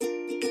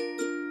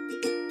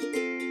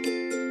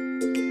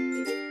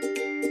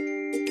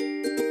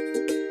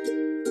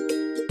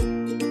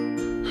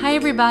Hi,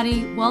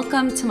 everybody.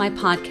 Welcome to my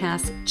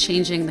podcast,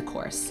 Changing the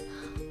Course.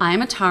 I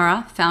am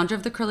Atara, founder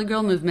of the Curly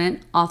Girl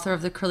Movement, author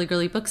of the Curly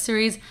Girly book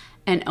series,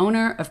 and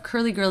owner of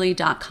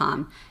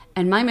curlygirly.com.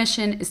 And my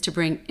mission is to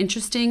bring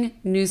interesting,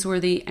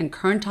 newsworthy, and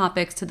current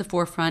topics to the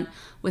forefront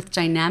with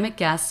dynamic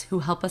guests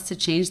who help us to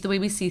change the way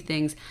we see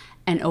things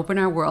and open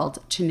our world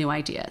to new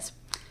ideas.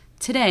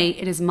 Today,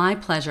 it is my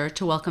pleasure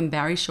to welcome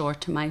Barry Shore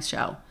to my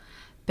show.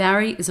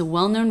 Barry is a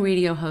well-known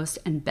radio host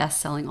and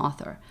best-selling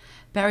author.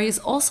 Barry is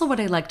also what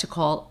I like to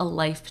call a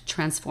life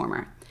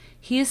transformer.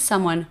 He is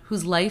someone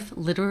whose life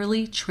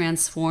literally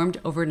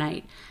transformed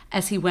overnight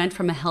as he went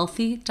from a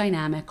healthy,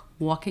 dynamic,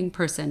 walking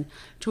person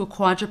to a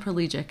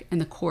quadriplegic in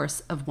the course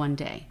of one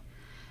day.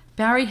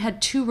 Barry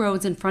had two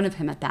roads in front of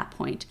him at that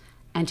point,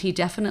 and he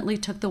definitely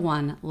took the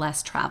one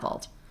less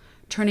traveled.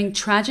 Turning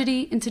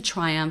tragedy into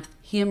triumph,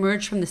 he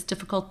emerged from this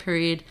difficult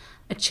period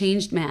a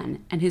changed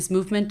man, and his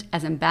movement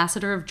as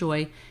ambassador of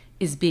joy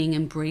is being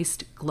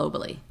embraced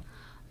globally.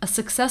 A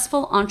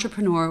successful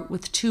entrepreneur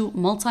with 2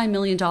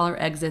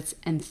 multi-million-dollar exits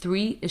and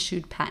 3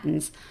 issued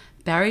patents,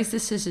 Barry's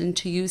decision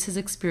to use his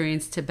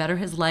experience to better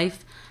his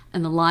life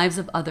and the lives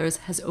of others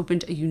has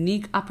opened a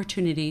unique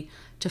opportunity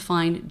to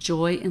find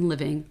joy in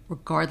living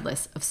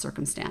regardless of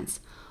circumstance.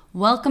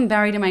 Welcome,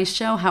 Barry, to my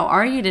show. How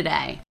are you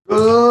today?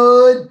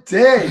 Good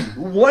day.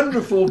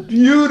 Wonderful,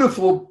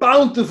 beautiful,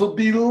 bountiful,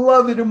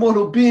 beloved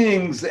immortal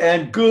beings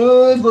and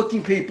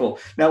good-looking people.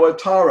 Now,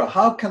 Atara,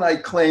 how can I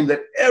claim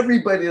that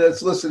everybody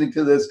that's listening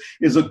to this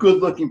is a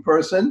good-looking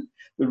person?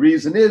 The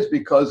reason is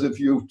because if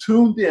you've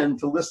tuned in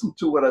to listen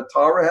to what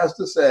Atara has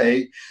to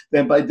say,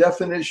 then by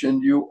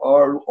definition, you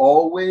are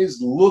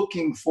always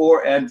looking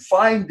for and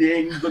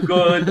finding the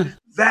good.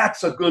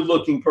 That's a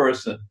good-looking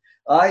person.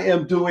 I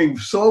am doing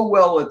so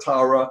well,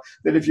 Atara,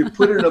 that if you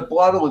put it in a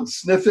bottle and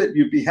sniff it,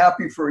 you'd be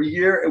happy for a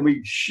year, and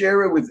we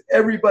share it with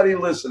everybody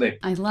listening.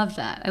 I love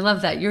that. I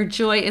love that. Your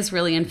joy is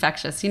really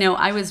infectious. You know,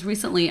 I was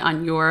recently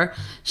on your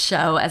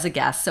show as a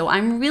guest, so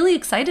I'm really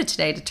excited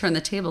today to turn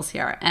the tables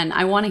here, and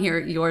I want to hear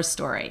your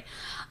story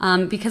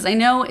because I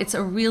know it's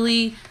a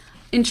really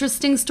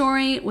interesting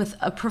story with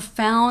a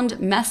profound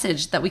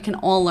message that we can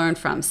all learn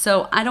from.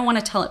 So I don't want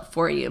to tell it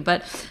for you,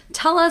 but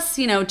tell us,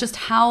 just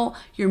how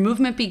your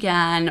movement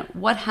began,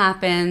 what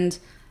happened.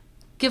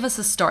 Give us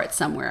a start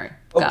somewhere.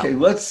 Go. Okay,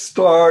 let's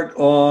start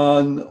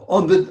on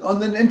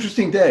an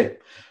interesting day.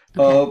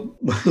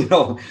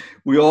 Okay.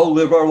 We all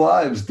live our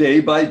lives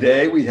day by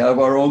day. We have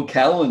our own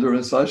calendar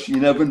and such. You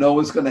never know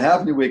what's going to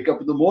happen. You wake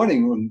up in the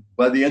morning and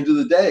by the end of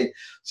the day.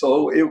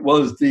 So it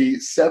was the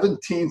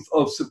 17th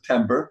of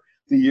September.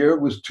 The year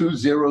was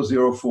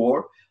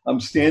 2004. I'm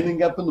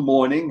standing up in the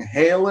morning,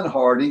 hale and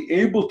hearty,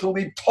 able to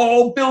leap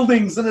tall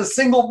buildings in a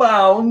single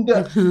bound.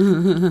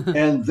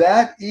 And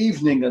that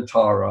evening,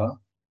 Atara,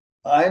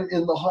 I'm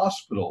in the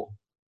hospital,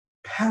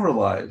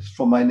 paralyzed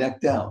from my neck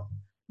down.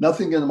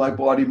 Nothing in my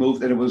body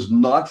moved, and it was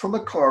not from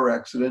a car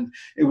accident.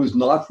 It was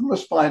not from a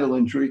spinal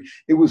injury.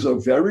 It was a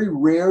very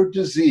rare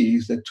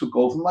disease that took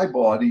over my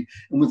body,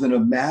 and within a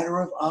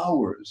matter of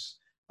hours,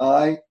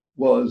 I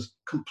was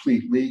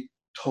completely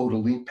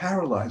totally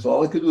paralyzed.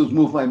 All I could do was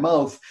move my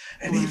mouth,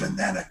 and even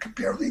then I could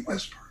barely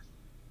whisper.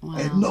 Wow.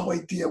 I had no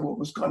idea what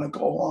was going to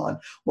go on,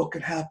 what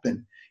could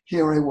happen.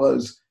 Here I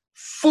was,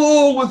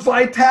 full with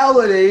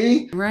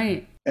vitality,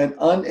 right, and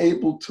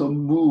unable to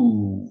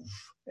move.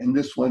 And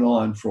this went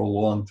on for a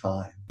long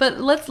time. But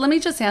let me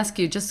just ask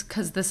you, just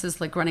because this is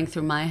like running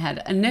through my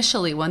head,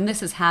 initially when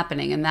this is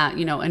happening in that,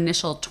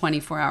 initial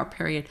 24-hour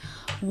period,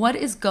 what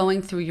is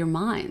going through your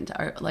mind?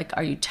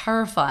 Are you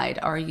terrified?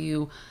 Are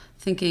you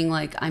thinking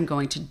like I'm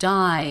going to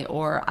die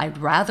or I'd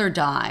rather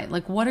die?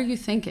 Like, what are you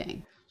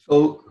thinking?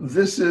 So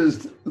this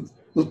is,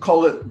 we'll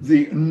call it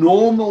the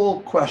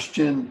normal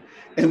question,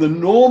 and the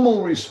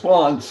normal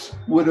response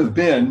would have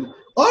been,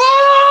 ah!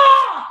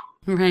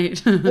 Right.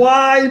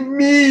 Why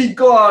me,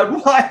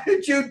 God? Why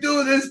did you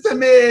do this to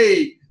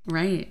me?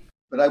 Right.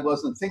 But I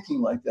wasn't thinking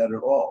like that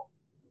at all.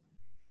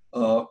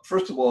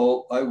 First of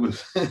all, I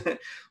was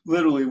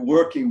literally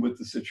working with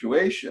the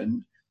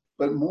situation,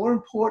 but more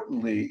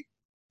importantly,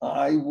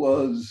 I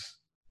was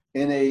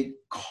in a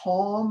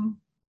calm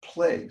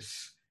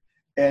place.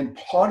 And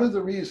part of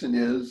the reason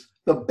is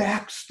the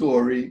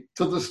backstory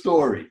to the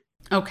story.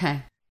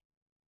 Okay.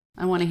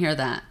 I want to hear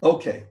that.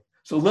 Okay.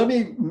 So let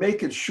me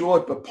make it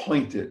short but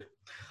pointed.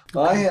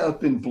 Okay. I have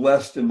been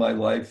blessed in my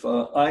life.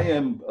 I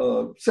am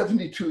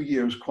 72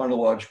 years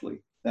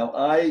chronologically. Now,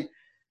 I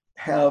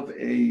have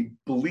a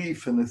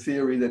belief in the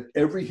theory that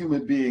every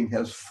human being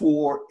has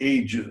 4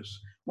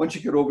 ages once you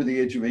get over the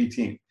age of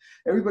 18.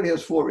 Everybody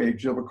has 4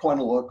 ages. You have a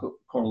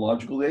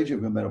chronological age, you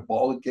have a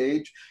metabolic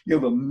age, you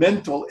have a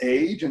mental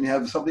age, and you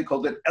have something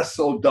called an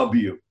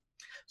SOW.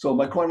 So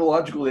my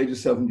chronological age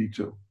is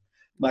 72.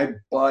 My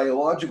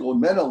biological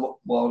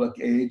metabolic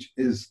age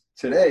is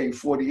today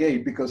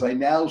 48 because I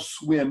now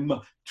swim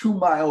 2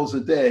 miles a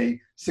day,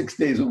 6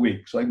 days a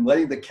week. So I'm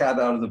letting the cat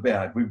out of the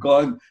bag. We've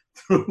gone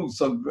through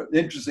some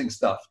interesting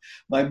stuff.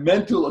 My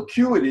mental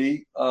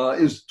acuity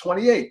is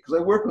 28 because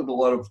I work with a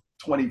lot of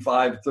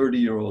 25,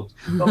 30-year-olds.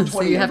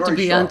 So you have to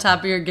be on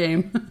top of your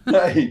game.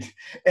 Right.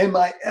 And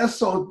my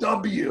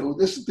SOW,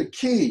 this is the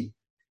key,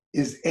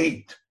 is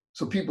 8.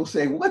 So people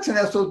say, what's an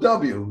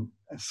SOW?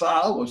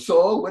 SOW or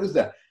soul? What is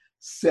that?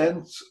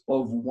 Sense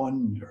of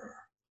wonder.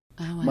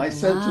 My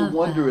sense of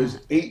wonder is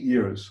 8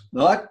 years,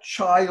 not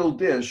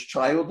childish,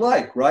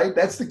 childlike, right?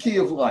 That's the key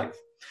of life.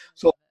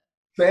 So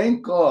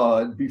thank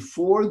God,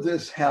 before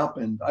this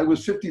happened, I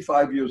was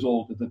 55 years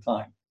old at the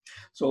time.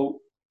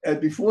 So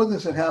before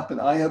this had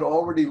happened, I had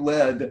already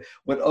led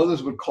what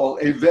others would call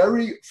a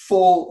very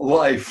full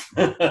life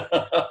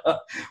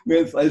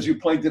with, as you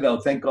pointed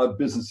out, thank God,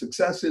 business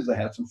successes. I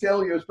had some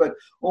failures, but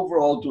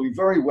overall doing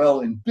very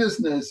well in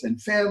business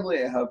and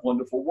family. I have a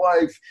wonderful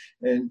wife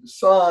and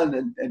son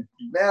and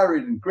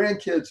married and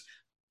grandkids.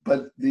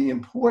 But the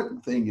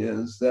important thing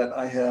is that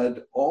I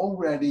had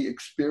already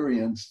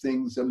experienced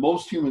things that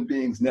most human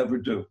beings never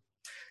do.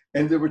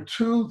 And there were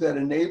 2 that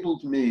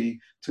enabled me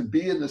to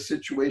be in the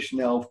situation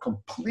now of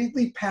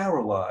completely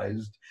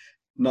paralyzed,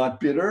 not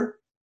bitter,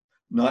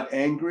 not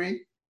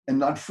angry, and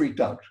not freaked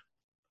out.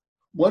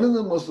 One of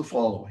them was the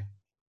following.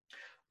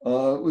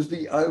 It was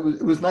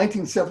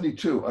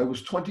 1972. I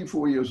was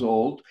 24 years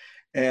old,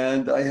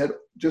 and I had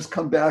just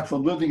come back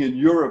from living in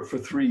Europe for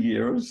 3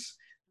 years,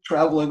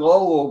 traveling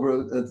all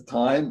over at the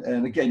time.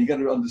 And again, you got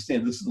to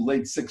understand, this is the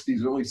late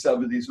 60s, early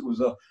 70s. It was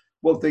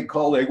what they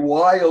call a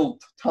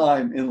wild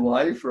time in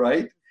life,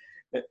 right?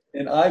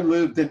 And I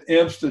lived in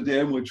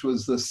Amsterdam, which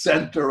was the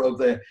center of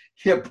the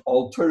hip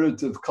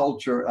alternative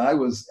culture. I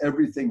was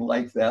everything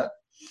like that.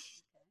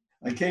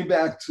 I came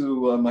back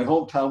to my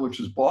hometown, which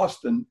is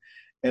Boston,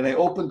 and I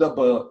opened up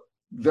a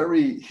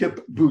very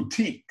hip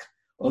boutique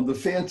on the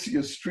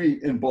fanciest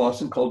street in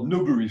Boston called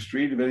Newbury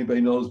Street. If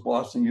anybody knows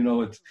Boston, you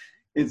know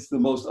it's the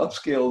most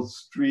upscale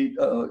street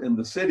in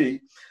the city.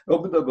 I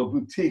opened up a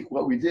boutique.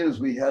 What we did is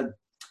we had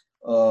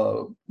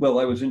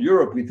I was in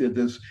Europe. We did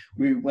this.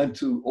 We went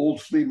to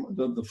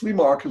the flea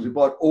markets. We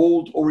bought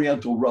old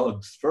Oriental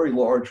rugs, very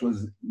large,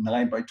 was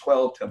 9 by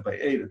 12, 10 by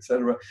 8,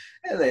 etc.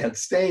 And they had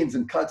stains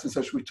and cuts and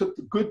such. We took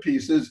the good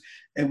pieces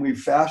and we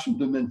fashioned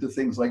them into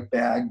things like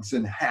bags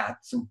and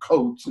hats and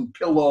coats and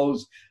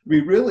pillows.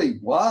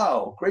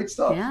 Wow, great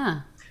stuff.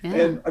 Yeah.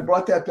 And I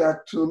brought that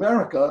back to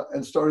America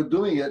and started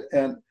doing it.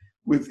 And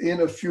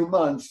within a few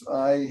months,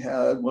 I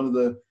had one of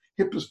the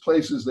hippest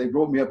places. They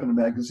wrote me up in a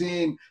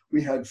magazine.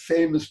 We had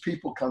famous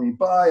people coming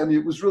by. I mean,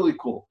 it was really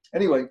cool.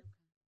 Anyway,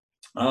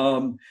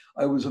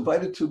 I was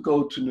invited to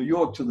go to New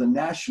York to the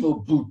National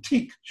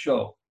Boutique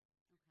Show.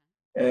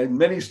 And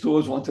many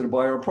stores wanted to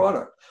buy our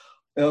product.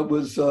 It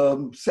was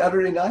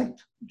Saturday night,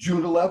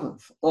 June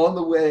 11th, on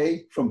the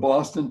way from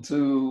Boston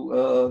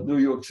to New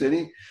York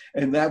City.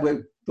 And that way,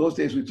 those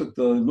days we took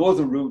the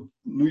northern route,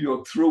 New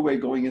York Thruway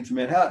going into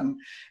Manhattan.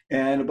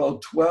 And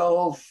about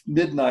 12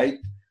 midnight,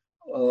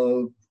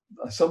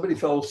 somebody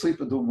fell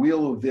asleep at the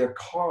wheel of their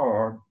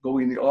car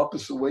going the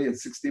opposite way at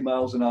 60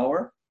 miles an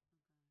hour.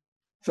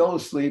 Fell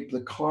asleep.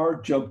 The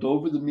car jumped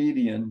over the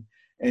median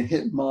and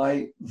hit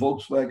my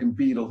Volkswagen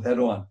Beetle head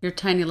on. Your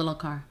tiny little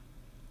car.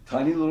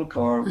 Tiny little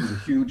car with a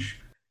huge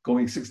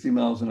going 60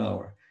 miles an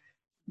hour.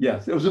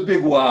 Yes, it was a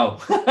big wow.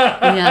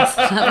 Yes,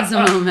 that was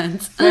a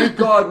moment. Thank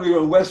God we were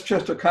in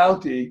Westchester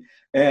County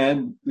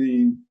and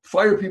the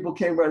fire people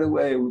came right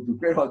away with the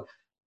great heart.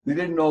 They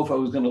didn't know if I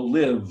was going to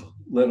live,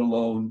 let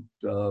alone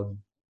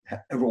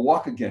ever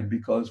walk again,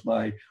 because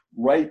my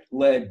right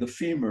leg, the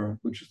femur,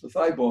 which is the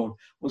thigh bone,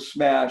 was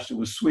smashed. It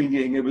was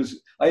swinging.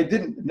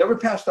 Never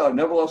passed out,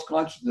 never lost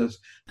consciousness,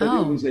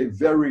 but It was a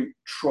very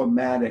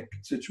traumatic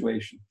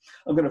situation.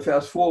 I'm going to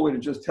fast forward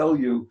and just tell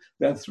you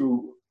that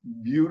through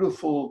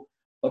beautiful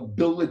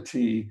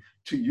ability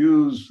to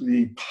use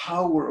the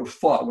power of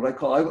thought, what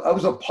I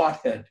was a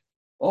pothead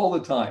all the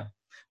time,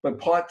 but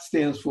POT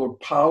stands for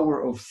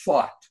power of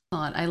thought.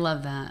 I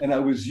love that. And I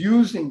was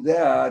using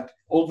that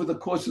over the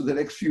course of the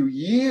next few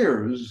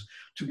years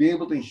to be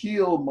able to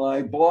heal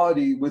my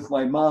body with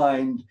my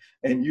mind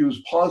and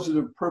use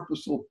positive,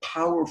 purposeful,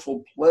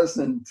 powerful,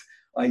 pleasant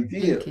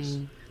ideas.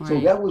 Right. So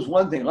that was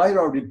one thing. I'd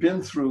already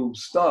been through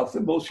stuff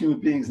that most human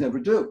beings never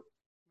do.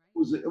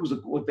 It was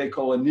what they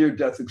call a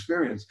near-death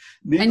experience.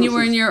 And you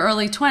were in your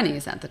early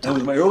 20s at the time. I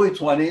was in my early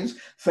 20s.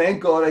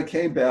 Thank God I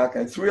came back. I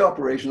had 3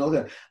 operations.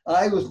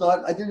 I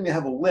didn't even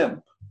have a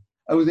limp.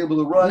 I was able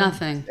to run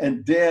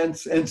and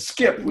dance and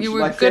skip. Which you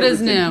were good as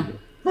new.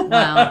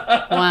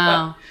 Wow.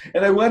 Wow.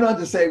 And I went on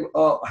to say,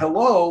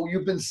 hello,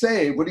 you've been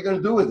saved. What are you going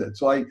to do with it?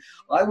 So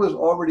I was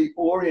already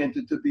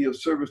oriented to be of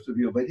service to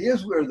you. But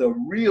here's where the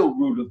real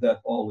root of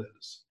that all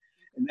is.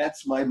 And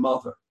that's my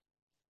mother.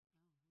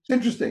 It's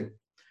interesting.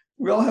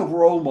 We all have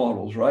role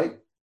models, right?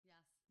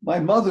 My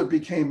mother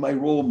became my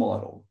role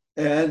model.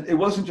 And it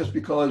wasn't just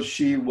because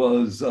she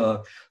was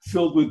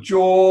filled with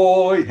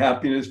joy,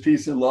 happiness,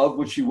 peace, and love,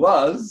 which she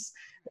was.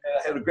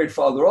 I had a great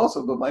father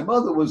also, but my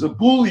mother was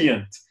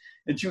ebullient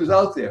and she was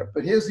out there.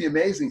 But here's the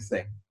amazing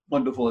thing,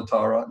 wonderful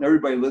Atara, and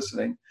everybody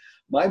listening.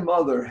 My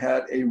mother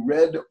had a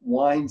red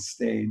wine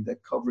stain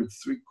that covered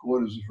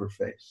 3/4 of her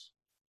face.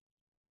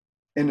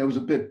 And it was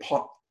a bit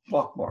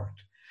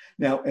pockmarked.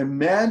 Now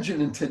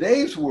imagine in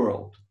today's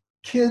world,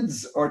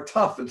 kids are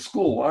tough at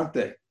school, aren't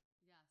they?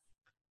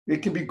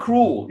 It can be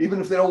cruel, even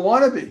if they don't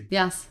want to be.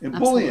 Yes, and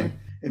absolutely. bullying.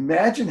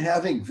 Imagine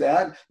having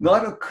that,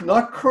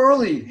 not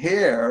curly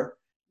hair,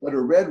 but a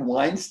red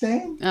wine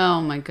stain.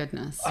 Oh my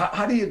goodness.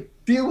 How do you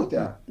deal with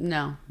that?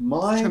 No.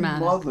 My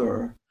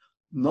mother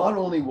not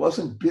only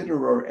wasn't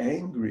bitter or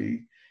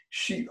angry,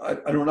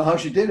 I don't know how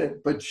she did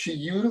it, but she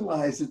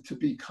utilized it to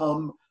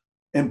become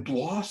and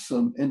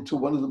blossom into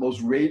one of the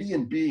most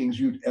radiant beings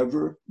you'd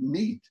ever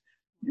meet.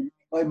 You meet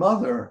my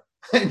mother,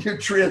 and you're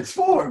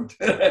transformed.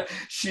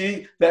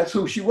 That's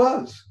who she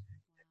was.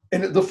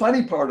 And the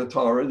funny part of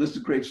Tara, this is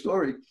a great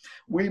story.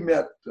 We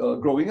met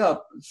growing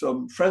up,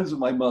 some friends of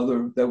my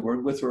mother that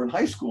were with her in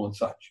high school and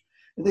such.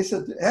 And they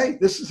said, hey,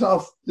 this is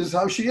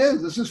how she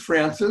is. This is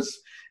Frances,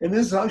 and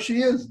this is how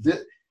she is.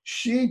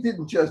 She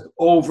didn't just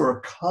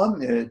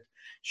overcome it.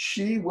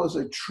 She was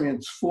a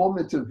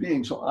transformative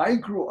being. So I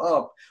grew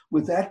up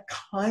with that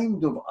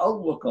kind of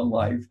outlook on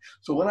life.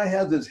 So when I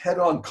had this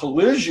head-on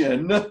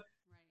collision,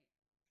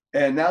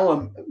 and now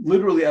I'm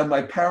literally at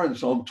my parents'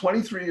 home,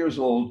 23 years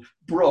old,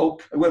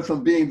 broke. I went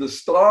from being the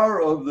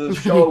star of the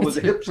show with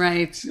the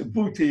hips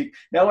boutique.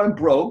 Now I'm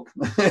broke.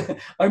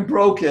 I'm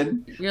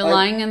broken. You're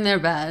lying in their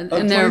bed,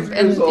 in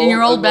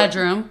your old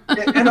bedroom.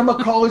 And I'm a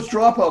college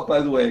dropout,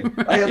 by the way.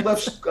 I had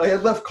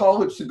left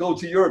college to go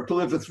to Europe to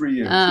live for 3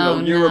 years.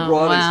 Year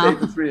abroad and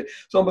stayed for 3 years.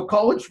 So I'm a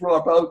college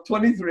dropout,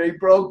 23,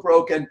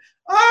 broken.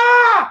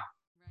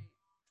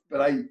 But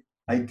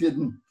I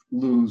didn't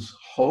lose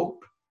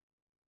hope.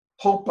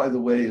 Hope, by the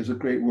way, is a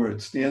great word.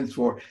 It stands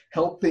for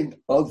helping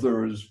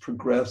others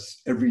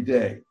progress every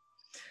day.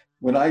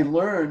 When I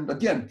learned,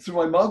 again, through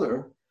my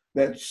mother,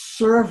 that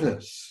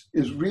service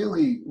is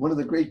really one of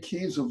the great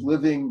keys of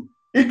living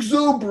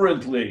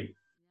exuberantly.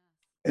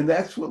 And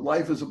that's what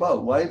life is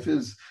about. Life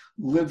is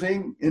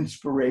living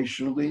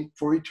inspirationally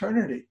for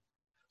eternity.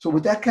 So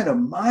with that kind of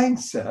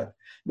mindset,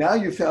 now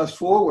you fast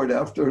forward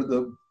after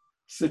the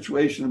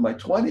situation in my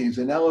 20s,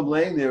 and now I'm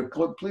laying there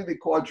completely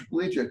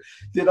quadriplegic.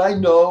 Did I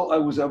know I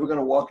was ever going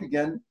to walk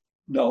again?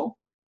 No.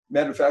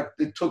 Matter of fact,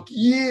 it took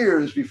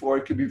years before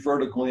I could be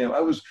vertical. I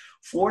was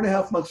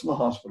 4.5 months in the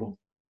hospital.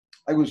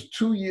 I was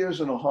 2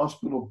 years in a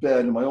hospital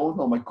bed in my own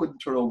home. I couldn't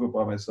turn over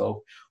by myself.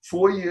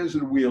 4 years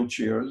in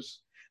wheelchairs.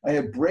 I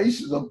had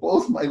braces on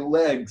both my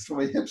legs, from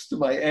my hips to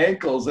my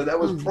ankles, and that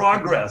was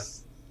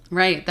progress.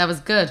 Right. That was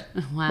good.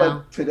 Wow.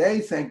 But today,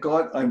 thank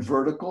God, I'm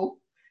vertical,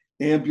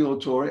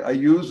 ambulatory. I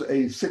use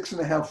a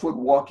 6.5-foot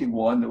walking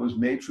wand that was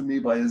made for me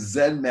by a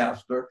Zen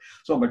master.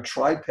 So I'm a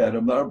triped.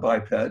 I'm not a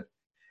biped.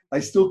 I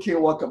still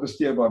can't walk up a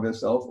stair by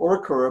myself or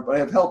a curb. I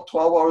have help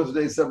 12 hours a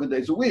day, 7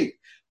 days a week.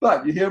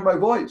 But you hear my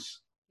voice.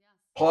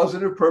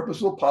 Positive,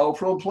 purposeful,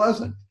 powerful, and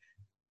pleasant.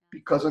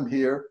 Because I'm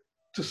here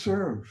to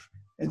serve.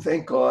 And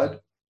thank God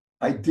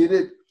I did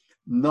it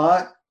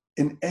not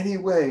in any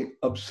way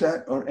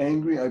upset or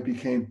angry. I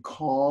became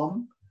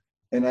calm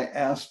and I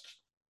asked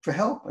for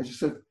help. I just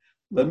said,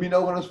 let me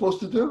know what I'm supposed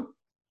to do.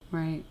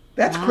 Right.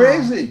 That's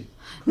crazy.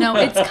 No,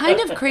 it's kind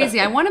of crazy.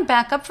 I want to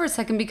back up for a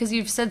second because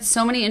you've said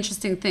so many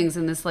interesting things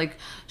in this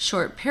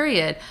short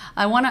period.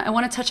 I want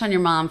to touch on your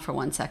mom for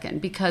 1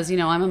 second because,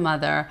 I'm a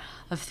mother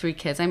of 3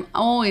 kids. I'm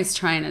always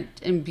trying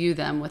to imbue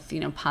them with,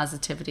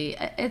 positivity.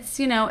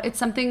 It's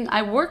something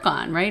I work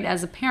on, right?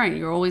 As a parent,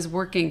 you're always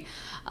working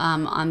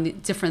on the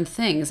different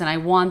things, and I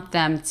want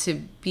them to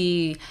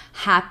be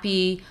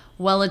happy,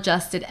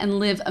 well-adjusted, and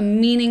live a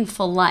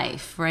meaningful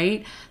life,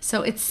 right?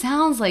 So it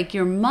sounds like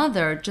your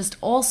mother just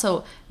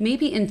also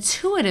maybe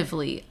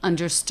intuitively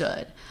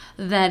understood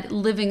that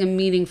living a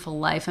meaningful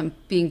life and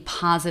being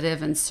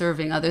positive and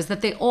serving others,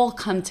 that they all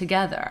come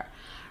together,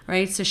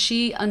 right? So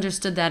she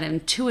understood that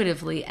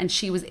intuitively, and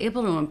she was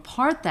able to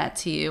impart that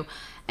to you.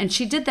 And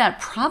she did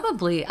that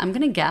probably, I'm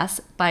going to guess,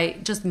 by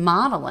just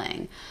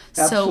modeling.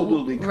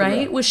 Absolutely so, correct.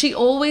 Right? Was she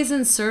always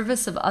in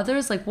service of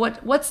others? Like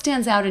what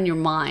stands out in your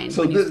mind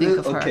when you think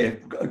of her? Okay,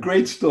 a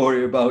great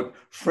story about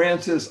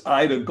Frances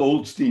Ida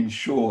Goldstein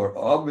Shore,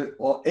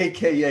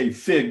 aka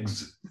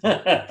Figs.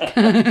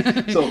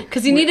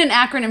 Because you need an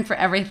acronym for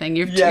everything.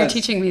 You're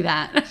teaching me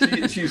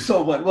that. She's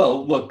so much.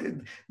 Well, look,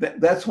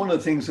 that's one of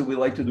the things that we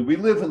like to do. We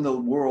live in the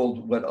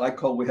world,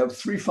 we have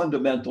 3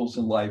 fundamentals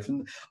in life.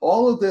 And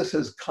all of this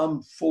has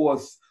come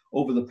forth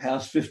over the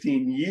past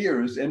 15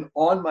 years and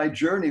on my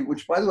journey,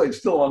 which, by the way, is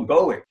still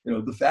ongoing.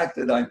 The fact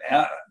that I'm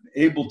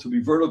able to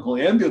be vertical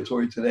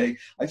ambulatory today,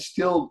 I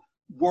still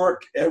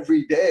work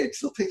every day. It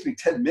still takes me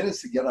 10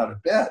 minutes to get out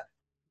of bed,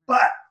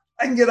 but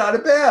I can get out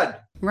of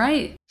bed.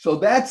 Right. So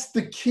that's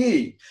the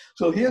key.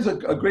 So here's a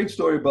great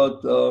story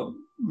about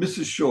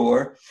Mrs.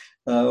 Shore.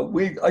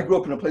 I grew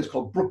up in a place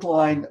called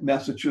Brookline,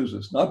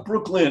 Massachusetts. Not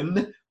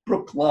Brooklyn,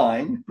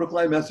 Brookline,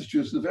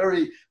 Massachusetts. A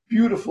very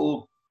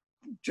beautiful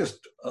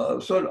just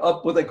sort of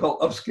up what they call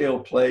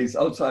upscale place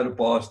outside of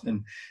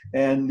Boston.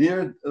 And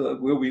near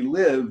where we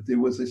lived, there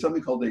was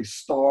something called a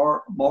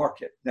Star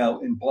Market. Now,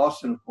 in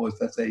Boston, of course,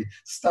 that's a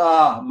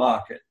star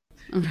market.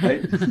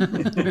 Right?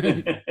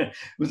 It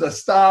was a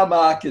star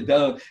market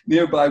down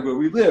nearby where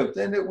we lived.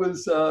 And it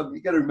was,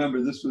 you got to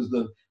remember, this was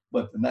the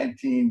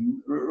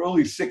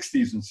early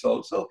 60s and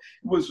so. So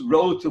it was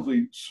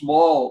relatively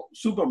small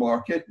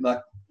supermarket,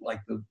 not like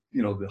the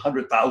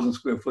 100,000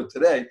 square foot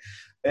today.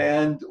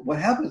 And what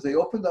happened is they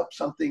opened up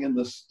something in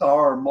the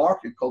Star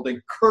Market called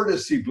a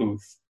courtesy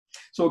booth.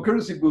 So a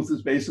courtesy booth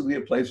is basically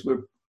a place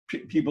where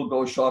people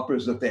go,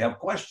 shoppers, if they have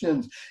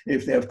questions,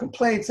 if they have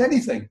complaints,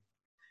 anything.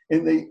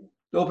 And they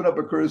opened up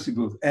a courtesy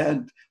booth.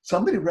 And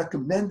somebody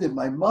recommended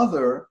my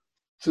mother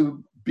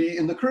to be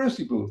in the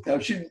courtesy booth. Now,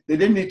 they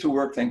didn't need to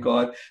work, thank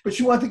God, but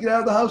she wanted to get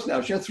out of the house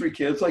now. She had 3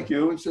 kids like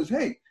you and says,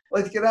 hey, I'd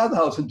like to get out of the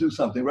house and do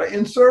something, right,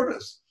 in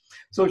service.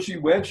 So she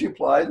went, she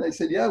applied, and they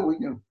said, yeah, well,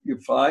 you're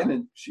fine.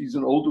 And she's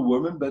an older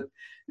woman,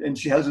 and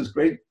she has this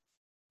great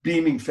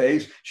beaming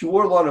face. She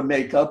wore a lot of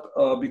makeup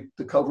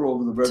to cover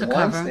over the red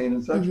wine stain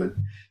and such,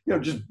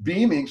 but, just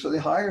beaming. So they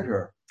hired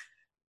her.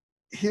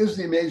 Here's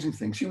the amazing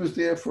thing. She was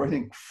there for, I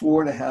think,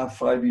 4.5,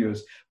 5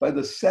 years. By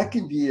the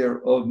second year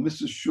of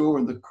Mrs. Shaw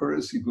in the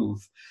courtesy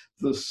booth,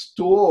 the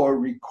store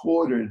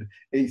recorded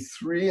a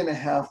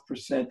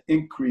 3.5%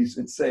 increase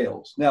in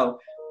sales. Now,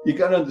 you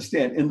got to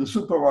understand, in the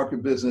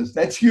supermarket business,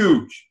 that's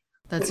huge.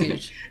 That's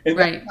huge. And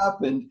right. That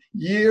happened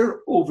year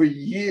over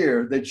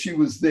year that she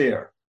was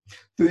there.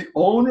 The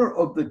owner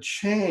of the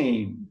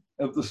chain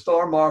of the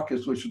Star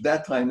Markets, which at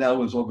that time now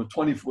was over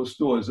 24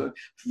 stores, a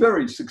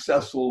very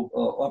successful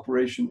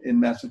operation in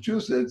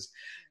Massachusetts,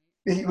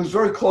 he was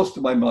very close to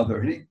my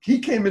mother. He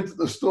came into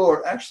the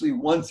store actually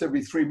once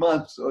every 3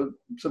 months, or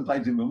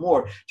sometimes even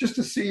more, just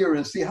to see her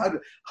and see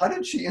how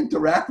did she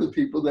interact with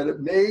people, that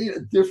it made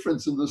a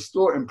difference in the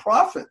store and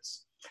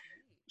profits.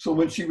 So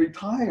when she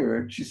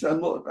retired, she said,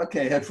 look,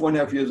 okay, I had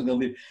 4.5 years, I'm going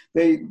to leave.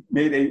 They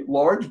made a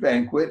large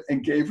banquet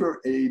and gave her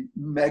a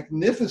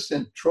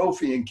magnificent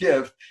trophy and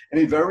gift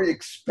and a very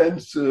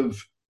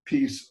expensive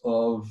piece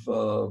of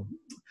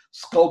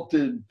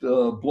sculpted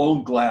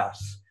blown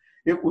glass.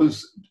 It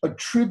was a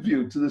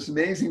tribute to this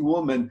amazing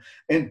woman,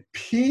 and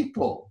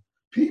people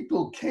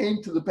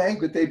came to the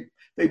banquet.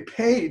 They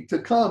paid to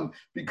come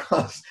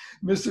because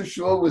Mrs.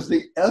 Shaw was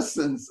the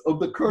essence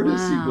of the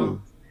courtesy booth.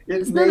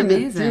 It made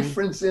a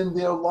difference in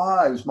their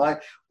lives. One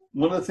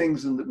of the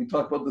things that we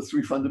talk about, the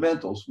 3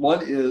 fundamentals.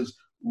 One is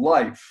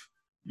life.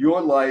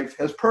 Your life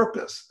has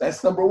purpose.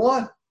 That's number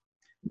 1.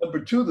 Number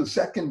 2, the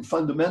second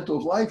fundamental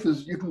of life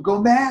is you can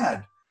go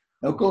mad.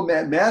 Now, go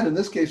mad in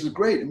this case is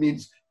great. It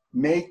means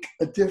make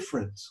a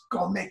difference.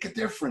 Go make a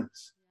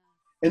difference.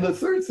 And the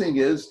third thing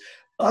is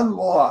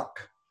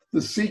unlock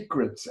the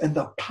secrets and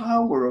the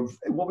power of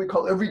what we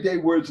call everyday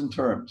words and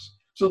terms.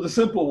 So the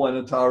simple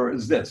one, Atara,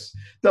 is this: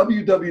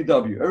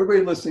 www.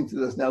 Everybody listening to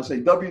this now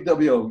say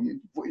www.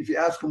 If you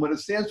ask them what it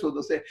stands for,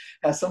 they'll say it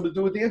has something to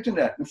do with the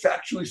internet. And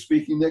factually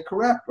speaking, they're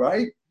correct,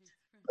 right?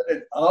 But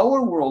in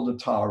our world,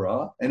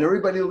 Atara, and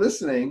everybody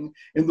listening,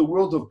 in the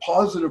world of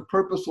positive,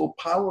 purposeful,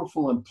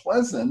 powerful, and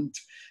pleasant,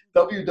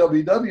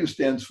 www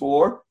stands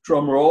for,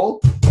 drum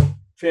roll,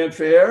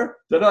 fanfare,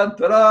 da-da,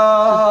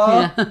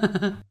 da-da.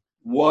 Yeah.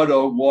 What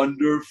a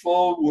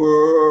wonderful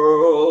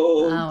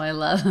world. Oh, I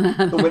love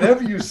that. So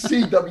whenever you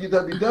see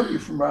www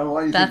from around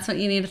life, that's what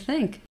you need to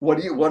think.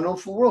 What a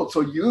wonderful world.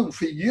 So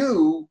for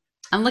you.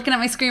 I'm looking at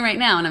my screen right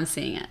now and I'm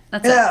seeing it.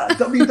 That's it.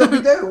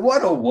 www.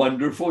 What a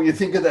wonderful. You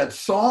think of that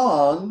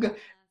song.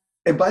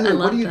 And by the way,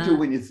 what do you do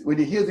when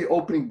you hear the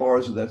opening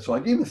bars of that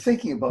song? Even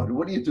thinking about it,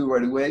 what do you do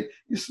right away?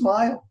 You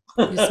smile.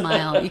 You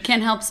smile. You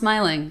can't help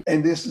smiling.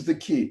 And this is the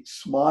key.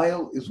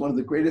 SMILE is one of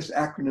the greatest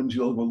acronyms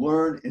you'll ever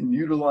learn and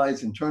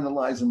utilize,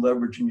 internalize, and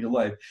leverage in your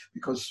life,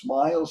 because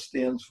SMILE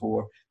stands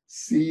for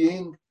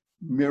seeing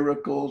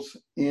miracles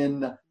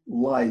in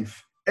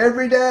life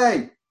every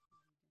day.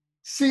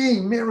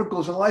 Seeing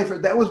miracles in life.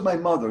 That was my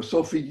mother.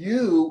 So for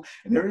you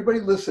and everybody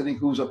listening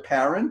who's a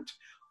parent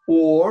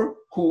or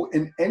who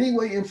in any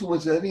way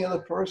influences any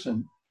other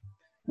person,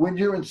 when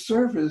you're in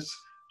service,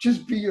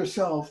 just be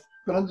yourself.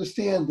 But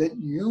understand that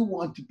you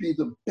want to be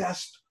the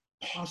best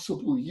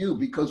possible you,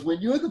 because when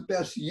you're the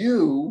best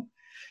you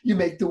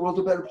make the world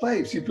a better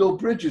place. You build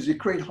bridges, you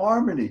create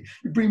harmony,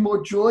 you bring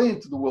more joy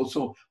into the world.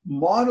 So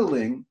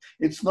modeling,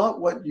 it's not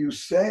what you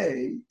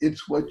say,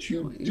 it's what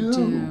you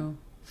do.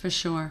 For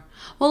sure.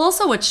 Well,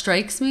 also what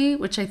strikes me,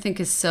 which I think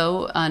is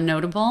so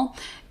notable,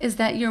 is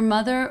that your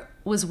mother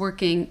was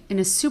working in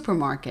a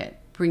supermarket,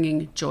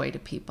 bringing joy to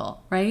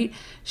people, right?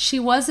 She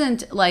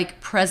wasn't like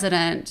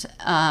president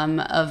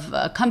of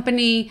a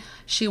company.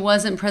 She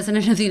wasn't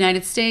president of the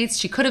United States.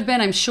 She could have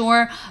been, I'm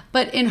sure.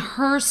 But in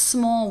her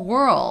small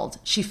world,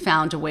 she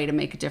found a way to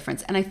make a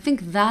difference. And I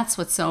think that's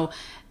what's so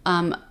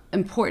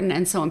important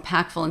and so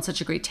impactful and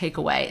such a great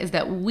takeaway, is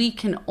that we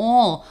can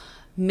all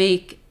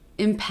make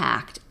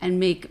impact and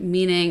make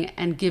meaning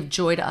and give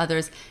joy to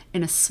others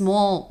in a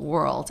small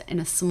world, in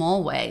a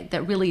small way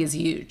that really is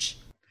huge.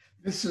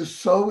 This is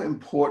so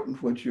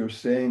important what you're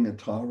saying,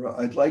 Atara.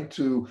 I'd like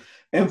to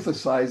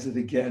emphasize it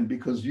again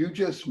because you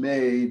just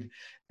made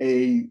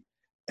a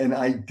an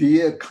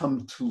idea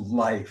come to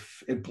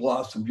life. It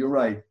blossomed. You're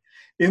right.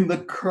 In the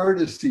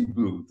courtesy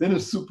booth, in a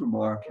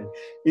supermarket,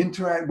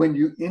 interact when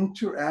you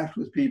interact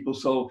with people.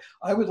 So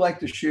I would like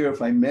to share,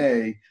 if I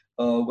may,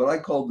 what I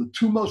call the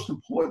two most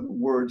important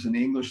words in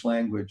the English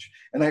language.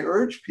 And I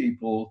urge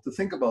people to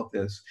think about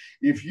this.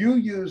 If you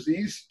use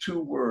these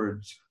two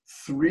words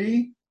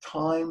 3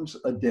 times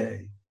a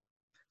day,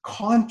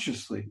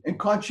 consciously and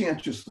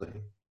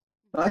conscientiously,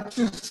 not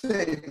just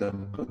say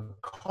them, but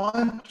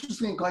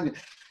consciously and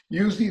conscientiously,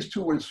 use these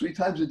two words 3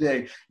 times a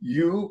day,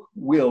 you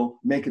will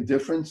make a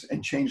difference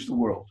and change the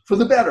world for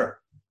the better.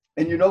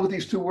 And you know what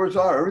these two words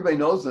are. Everybody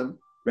knows them.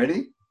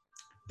 Ready?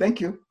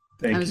 Thank you.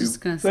 Thank you. I was just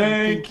going to say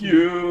thank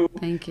you.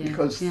 Thank you.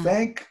 Because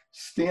thank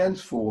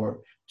stands for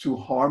to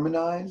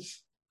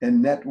harmonize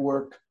and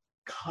network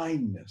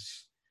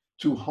kindness.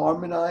 To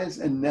harmonize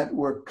and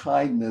network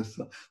kindness.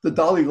 The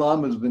Dalai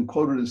Lama has been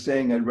quoted as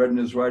saying, I read in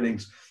his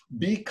writings,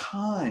 be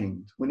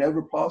kind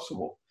whenever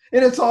possible.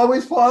 And it's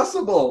always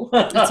possible.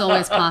 It's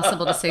always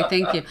possible to say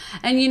thank you.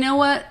 And you know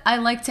what I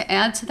like to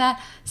add to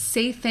that?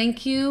 Say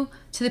thank you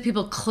to the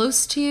people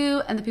close to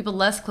you and the people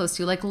less close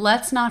to you. Like,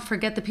 let's not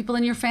forget the people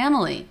in your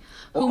family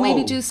who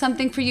maybe do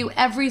something for you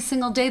every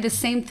single day, the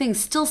same thing.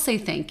 Still say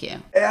thank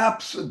you.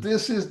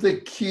 This is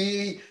the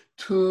key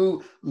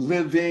to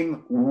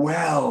living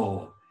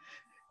well.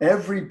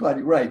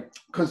 Everybody, right?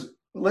 Because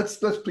let's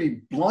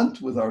be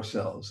blunt with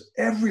ourselves.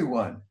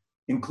 Everyone,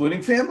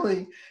 including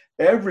family,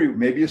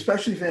 maybe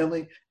especially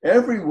family,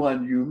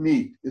 everyone you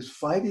meet is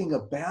fighting a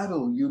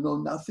battle you know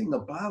nothing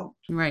about.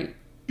 Right.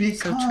 Be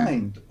so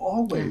kind, true.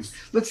 Always.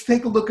 Yes. Let's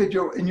take a look at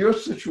in your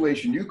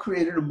situation. You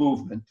created a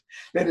movement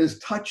that is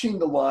touching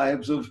the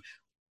lives of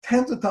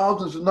tens of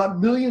thousands, if not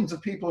millions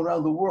of people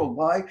around the world.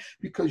 Why?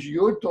 Because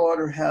your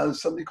daughter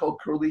has something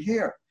called curly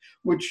hair,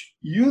 which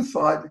you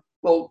thought,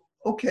 well,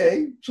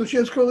 okay, so she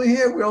has curly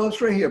hair, we all have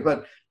straight hair.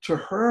 But to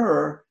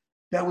her,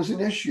 that was an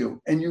issue.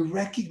 And you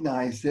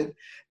recognized it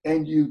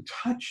and you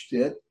touched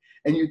it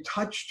and you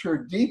touched her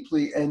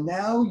deeply. And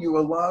now you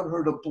allowed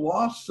her to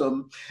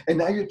blossom. And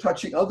now you're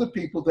touching other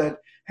people that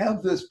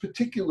have this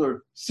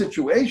particular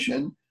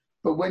situation.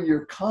 But when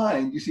you're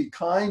kind, you see,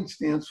 kind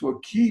stands for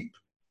keep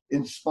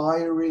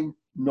inspiring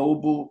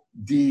noble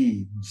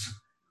deeds.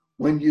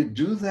 When you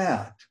do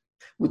that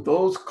with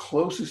those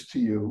closest to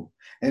you,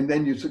 and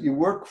then you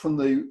work from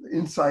the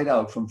inside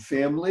out, from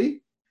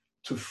family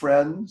to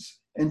friends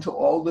and to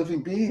all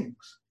living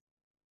beings.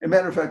 As a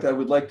matter of fact, I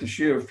would like to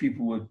share, if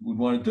people would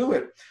want to do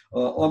it,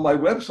 on my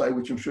website,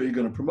 which I'm sure you're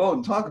going to promote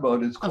and talk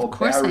about. It's called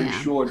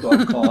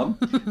barryshore.com,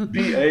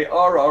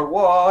 BARRYSHOR,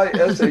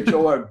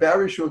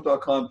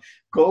 barryshore.com.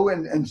 Go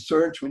and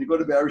search. When you go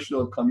to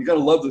barryshore.com, you're going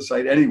to love the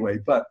site anyway.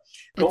 But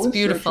it's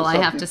beautiful, I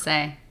have to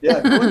say.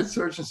 Yeah, go and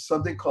search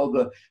something called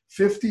the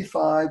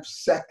 55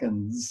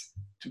 Seconds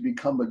to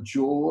Become a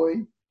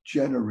Joy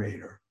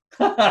Generator.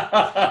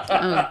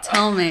 Oh,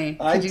 tell me.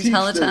 Could you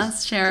tell it to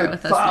us? Share it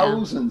with us.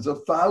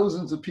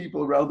 Thousands of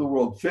people around the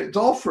world. It's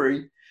all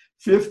free.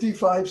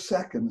 55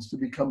 seconds to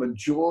become a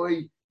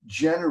joy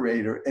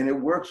generator. And it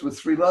works with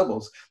 3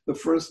 levels. The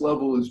first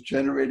level is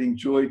generating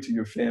joy to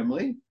your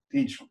family,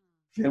 each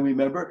family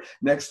member.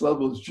 Next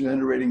level is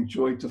generating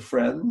joy to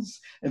friends.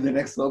 And the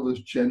next level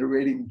is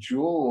generating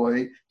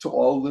joy to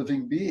all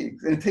living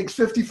beings. And it takes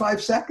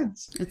 55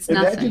 seconds. It's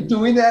Imagine nothing.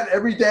 Doing that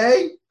every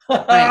day.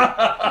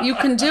 Right. You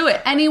can do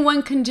it.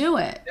 Anyone can do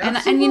it.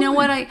 And you know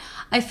what?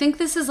 I think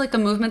this is like a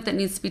movement that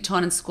needs to be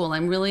taught in school.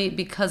 I'm really,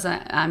 because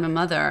I'm a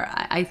mother,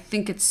 I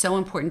think it's so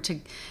important to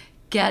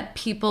get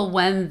people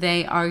when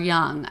they are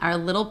young. Our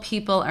little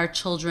people, our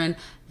children,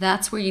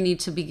 that's where you need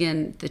to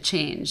begin the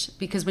change.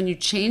 Because when you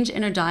change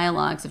inner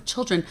dialogues of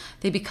children,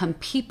 they become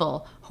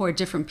people who are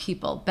different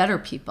people, better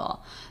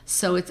people.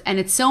 So it's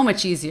so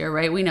much easier,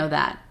 right? We know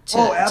that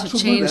to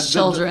change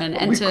children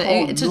and to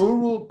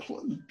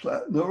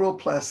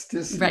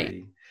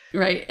neuroplasticity.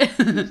 Right.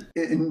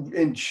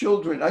 in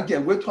children,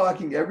 again, we're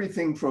talking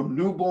everything from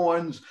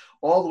newborns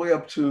all the way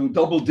up to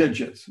double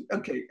digits.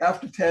 Okay,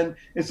 after 10,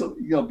 it's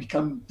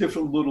become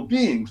different little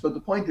beings. But the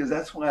point is,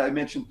 that's why I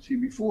mentioned to you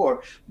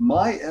before,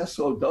 my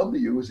SOW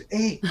is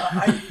 8.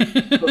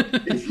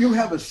 If you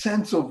have a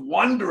sense of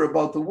wonder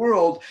about the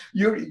world,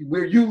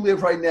 where you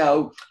live right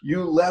now,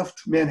 you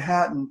left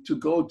Manhattan to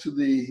go to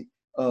the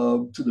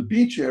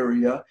beach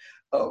area.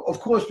 Of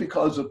course,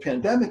 because of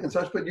pandemic and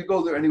such, but you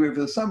go there anyway for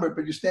the summer,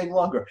 but you're staying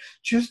longer.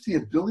 Just the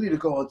ability to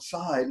go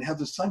outside and have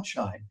the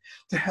sunshine,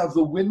 to have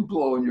the wind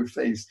blow in your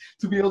face,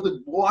 to be able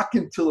to walk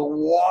into the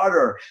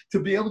water,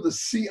 to be able to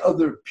see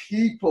other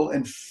people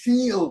and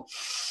feel,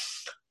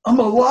 I'm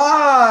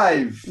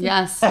alive.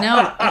 Yes,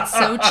 no, it's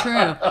so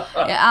true.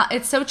 Yeah,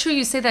 it's so true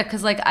you say that,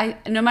 because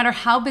no matter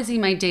how busy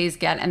my days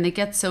get, and they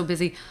get so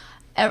busy,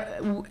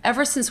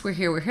 ever since we're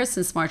here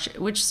since March,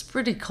 which is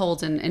pretty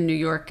cold in New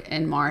York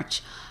in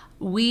March,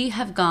 we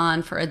have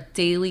gone for a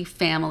daily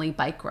family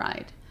bike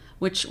ride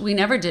which we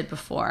never did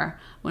before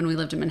when we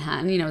lived in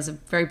Manhattan. You know, it was a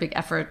very big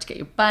effort to get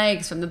your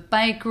bikes from the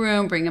bike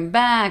room, bring them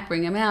back,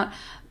 bring them out.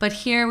 But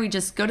here we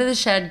just go to the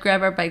shed,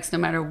 grab our bikes no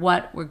matter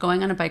what. We're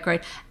going on a bike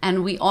ride.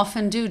 And we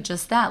often do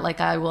just that. Like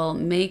I will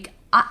make,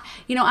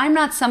 I'm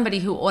not somebody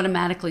who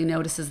automatically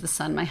notices the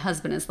sun. My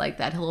husband is like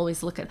that. He'll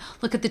always look at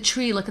the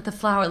tree, look at the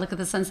flower, look at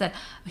the sunset.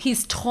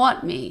 He's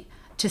taught me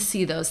to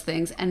see those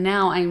things. And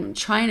now I'm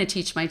trying to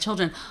teach my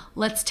children,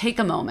 let's take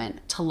a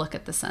moment to look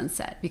at the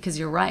sunset, because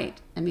you're right.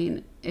 I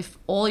mean, if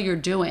all you're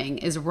doing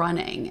is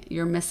running,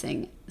 you're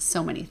missing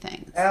so many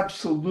things.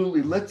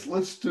 Absolutely.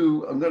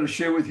 I'm going to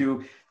share with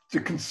you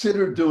to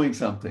consider doing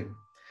something.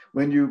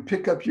 When you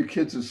pick up your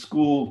kids at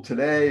school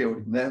today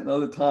or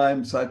another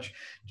time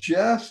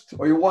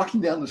or you're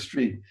walking down the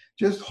street,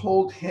 just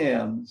hold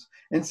hands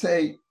and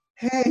say,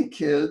 hey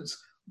kids,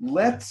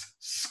 let's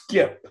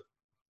skip.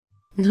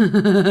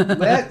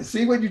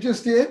 See what you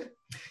just did?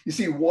 You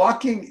see,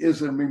 walking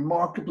is a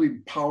remarkably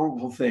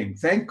powerful thing.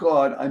 Thank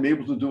God I'm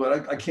able to do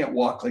it. I can't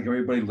walk like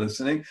everybody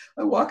listening.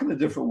 I walk in a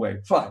different way.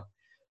 Fine.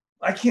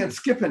 I can't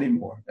skip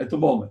anymore at the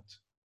moment.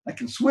 I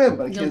can swim,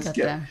 but I can't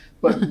skip.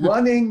 But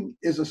running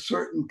is a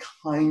certain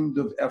kind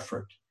of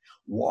effort.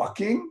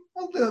 Walking,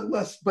 a little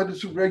less, but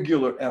it's a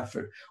regular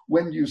effort.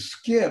 When you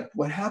skip,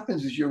 what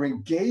happens is you're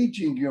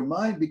engaging your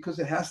mind because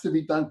it has to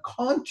be done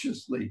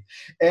consciously.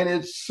 And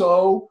it's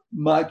so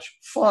much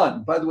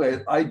fun. By the way,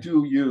 I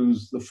do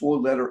use the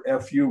 4-letter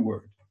FU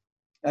word.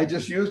 I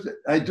just used it.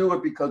 I do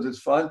it because it's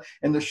fun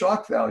and the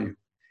shock value.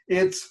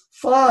 It's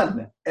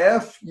fun.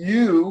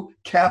 F-U,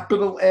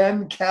 capital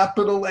N,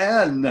 capital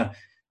N.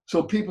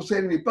 So people say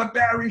to me, but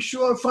Barry,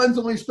 sure, fun's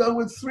only spelled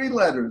with 3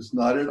 letters.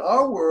 Not in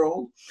our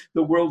world,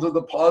 the world of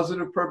the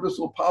positive,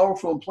 purposeful,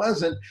 powerful, and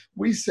pleasant.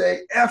 We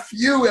say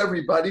F-U,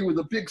 everybody, with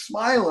a big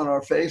smile on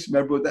our face.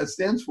 Remember what that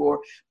stands for.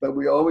 But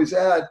we always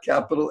add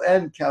capital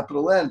N,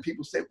 capital N.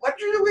 People say, where'd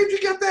you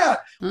get that?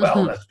 Mm-hmm.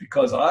 Well, that's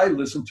because I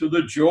listen to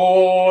the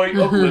joy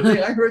of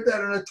living. I heard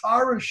that on a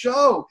Tara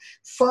show.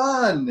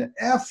 Fun,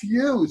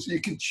 F-U. So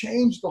you can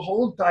change the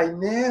whole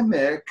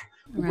dynamic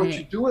of what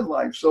you do in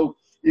life. So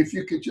if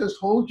you could just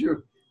hold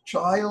your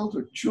child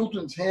or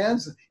children's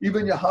hands,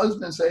 even your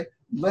husband, and say,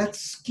 let's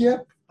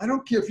skip. I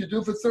don't care if you do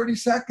it for 30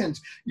 seconds.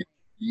 You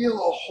feel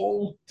a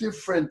whole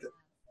different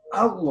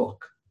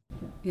outlook.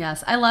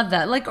 Yes, I love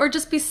that. Or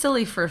just be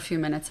silly for a few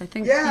minutes. I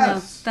think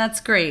that's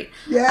great.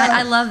 Yes.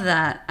 I love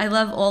that. I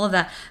love all of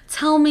that.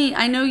 Tell me,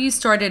 I know you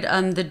started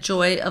the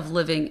Joy of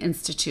Living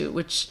Institute,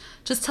 which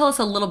just tell us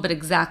a little bit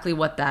exactly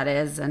what that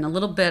is and a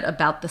little bit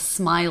about the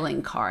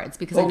smiling cards,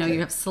 because I know you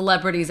have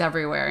celebrities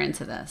everywhere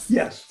into this.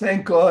 Yes,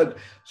 thank God.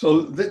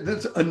 So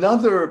that's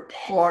another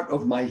part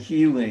of my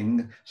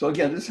healing. So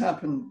again, this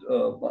happened,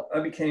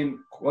 I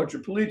became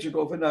quadriplegic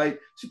overnight,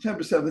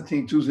 September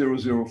 17,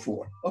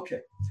 2004.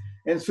 Okay.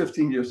 And it's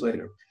 15 years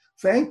later.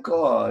 Thank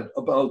God,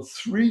 about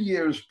 3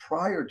 years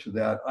prior to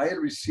that, I had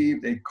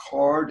received a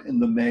card in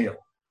the mail.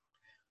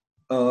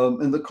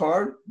 And the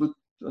card with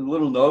a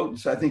little note,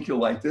 so I think you'll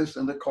like this.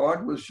 And the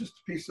card was just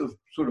a piece of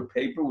sort of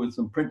paper with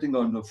some printing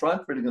on the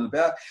front, printing on the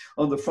back.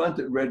 On the front,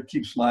 it read,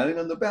 keep smiling.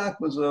 On the back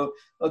was a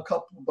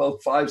couple,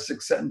 about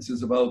 5-6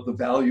 sentences about the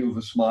value of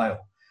a smile.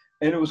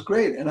 And it was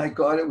great. And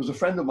it was a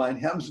friend of mine,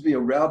 happens to be a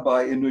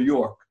rabbi in New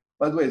York.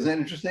 By the way, isn't that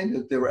interesting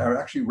that there are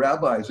actually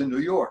rabbis in New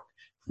York?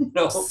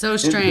 So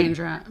strange,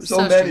 right?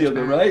 So many of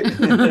them, right?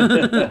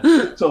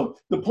 So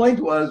the point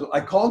was, I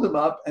called him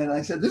up and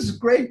I said, this is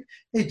great.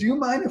 Hey, do you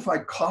mind if I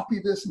copy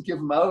this and give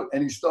him out?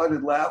 And he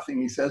started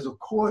laughing. He says, of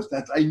course,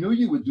 I knew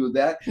you would do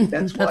that.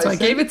 That's why I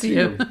gave it to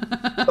you.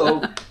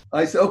 So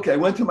I said, okay, I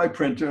went to my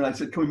printer and I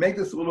said, can we make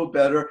this a little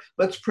better?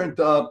 Let's print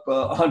up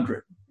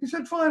 100. He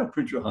said, fine, I'll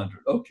print you 100.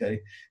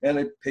 Okay. And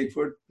I paid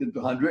for it, did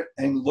the 100.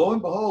 And lo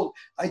and behold,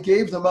 I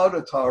gave them out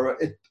at Tara.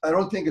 I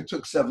don't think it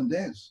took 7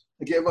 days.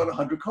 I gave out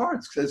 100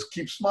 cards. It says,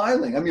 keep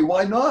smiling. I mean,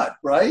 why not,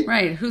 right?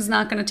 Right. Who's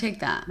not going to take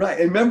that? Right.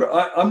 And remember,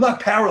 I'm not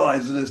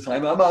paralyzed at this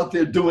time. I'm out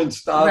there doing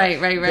stuff. Right.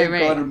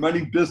 God, I'm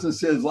running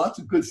businesses, lots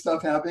of good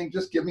stuff happening,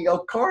 just giving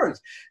out cards.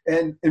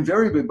 And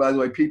invariably, by the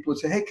way, people would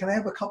say, hey, can I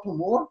have a couple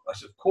more? I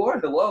said, of course,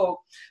 hello.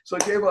 So I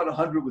gave out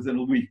 100 within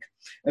a week.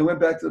 And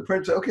went back to the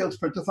printer, okay, let's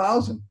print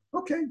 1,000.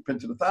 Okay,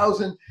 printed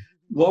 1,000.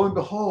 Lo and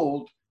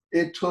behold,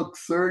 it took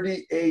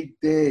 38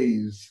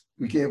 days.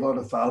 We gave out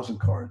 1,000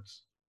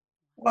 cards.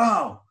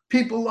 Wow.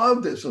 People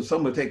loved it. So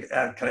someone would take,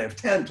 can I have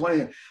 10,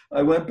 20?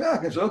 I went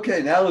back and said,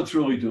 okay, now let's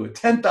really do it.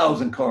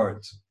 10,000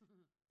 cards.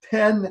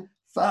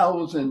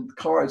 10,000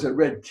 cards that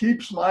read,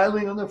 keep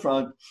smiling on the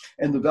front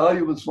and the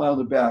value of the smile on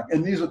the back.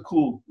 And these are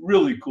cool,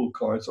 really cool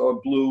cards, are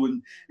blue.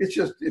 And it's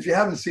just, if you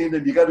haven't seen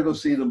them, you got to go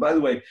see them. By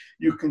the way,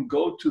 you can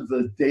go to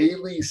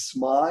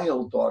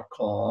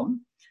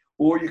thedailysmile.com.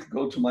 Or you can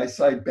go to my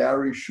site,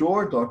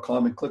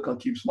 barryshore.com, and click on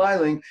Keep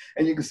Smiling,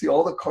 and you can see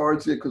all the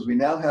cards there, because we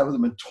now have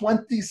them in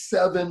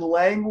 27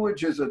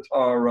 languages at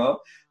Tara,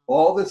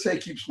 all that say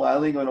Keep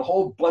Smiling, and a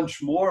whole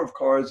bunch more of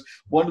cards.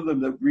 One of them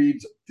that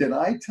reads, did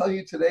I tell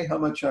you today how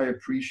much I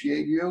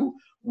appreciate you?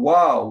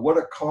 wow, what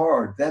a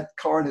card. That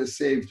card has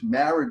saved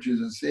marriages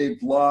and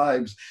saved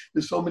lives.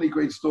 There's so many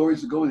great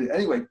stories to go with it.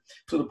 Anyway,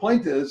 so the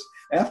point is,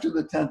 after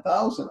the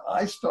 10,000,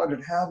 I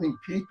started having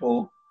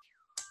people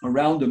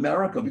around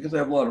America, because I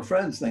have a lot of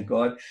friends, thank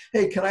God.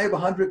 Hey, can I have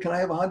 100? Can I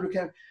have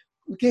 100?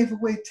 We gave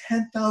away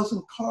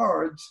 10,000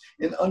 cards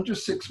in under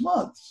 6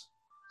 months.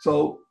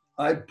 So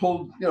I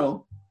pulled,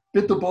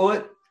 bit the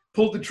bullet,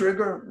 pulled the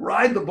trigger,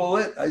 ride the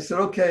bullet. I said,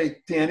 okay,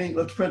 Danny,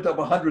 let's print up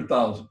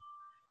 100,000.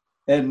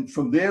 And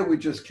from there, we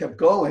just kept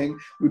going.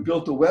 We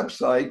built a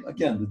website,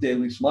 again,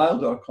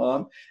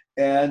 thedailysmile.com.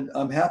 And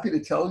I'm happy to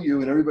tell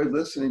you and everybody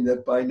listening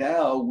that by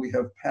now we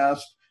have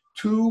passed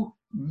 2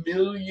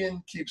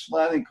 million Keep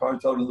Smiling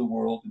cards out in the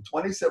world in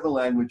 27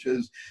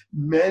 languages.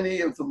 Many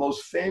of the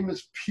most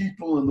famous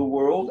people in the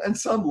world, and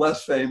some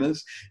less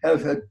famous,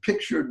 have had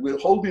pictured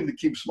with holding the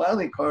Keep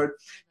Smiling card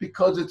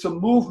because it's a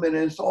movement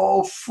and it's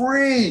all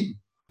free.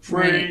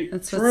 Free, right.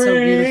 That's free. What's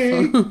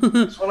so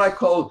beautiful. It's what I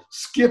call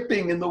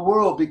skipping in the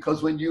world,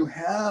 because when you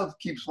have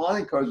Keep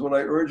Smiling cards, what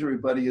I urge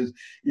everybody is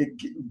you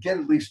get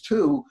at least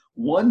 2,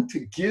 one to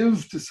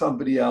give to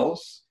somebody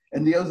else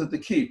and the other to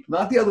keep.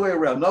 Not the other way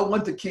around, not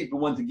one to keep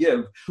and one to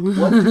give.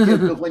 One to give,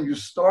 because when you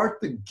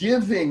start the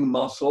giving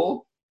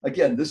muscle,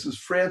 again, this is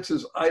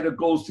Frances Ida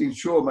Goldstein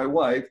Shore, my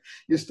wife.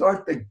 You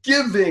start the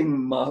giving,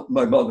 my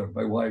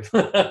wife.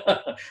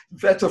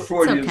 That's a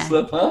Freudian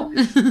slip, huh?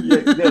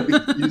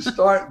 You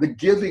start the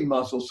giving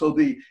muscle. So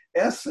the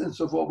essence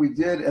of what we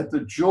did at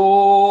the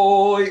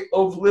Joy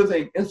of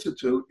Living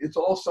Institute, it's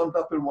all summed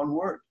up in one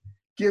word: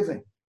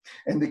 giving.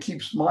 And the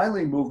Keep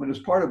Smiling movement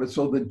is part of it.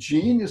 So the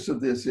genius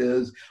of this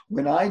is,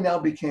 when I now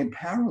became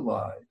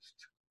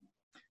paralyzed,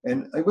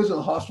 and I was in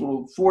the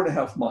hospital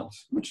 4.5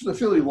 months, which is a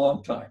fairly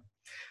long time.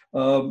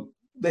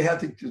 They had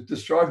to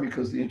discharge me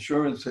because the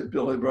insurance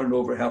bill had run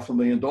over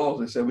 $500,000.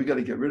 They said, we got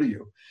to get rid of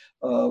you.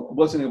 I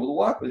wasn't able to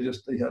walk, but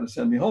they had to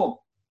send me home.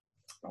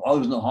 While I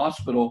was in the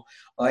hospital,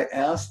 I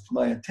asked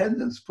my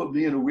attendants to put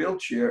me in a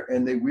wheelchair,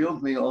 and they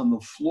wheeled me on the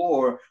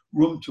floor,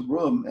 room to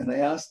room. And I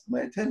asked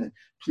my attendant,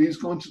 please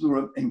go into the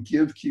room and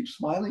give Keep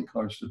Smiling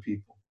cards to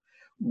people.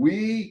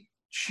 We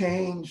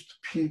changed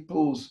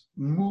people's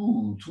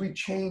moods. We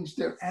changed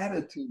their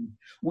attitude.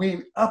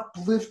 We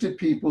uplifted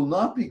people,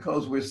 not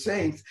because we're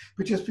saints,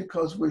 but just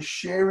because we're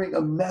sharing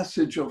a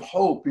message of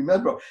hope.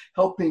 Remember,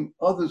 helping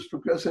others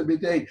progress every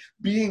day,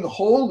 being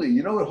holy.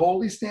 You know what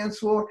holy stands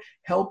for?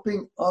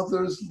 Helping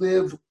others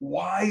live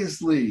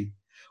wisely.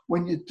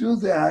 When you do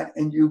that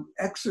and you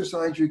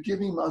exercise your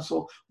giving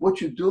muscle,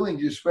 what you're doing,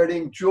 you're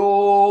spreading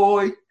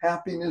joy,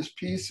 happiness,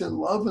 peace, and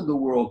love in the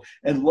world.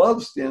 And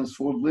love stands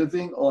for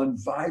living on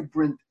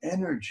vibrant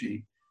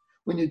energy.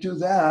 When you do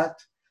that,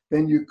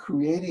 then you're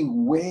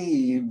creating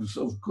waves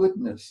of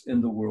goodness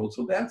in the world.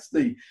 So that's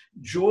the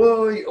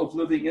Joy of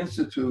Living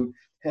Institute.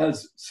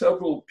 Has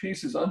several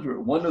pieces under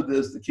it. One of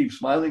this, the Keep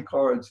Smiling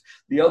cards.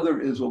 The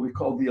other is what we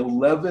call the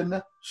 11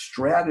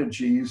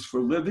 strategies for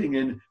living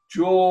in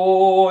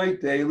joy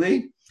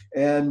daily.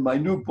 And my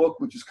new book,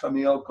 which is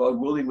coming out, God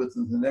willing,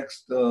 within the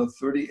next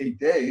 38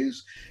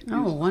 days.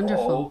 Oh,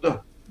 wonderful.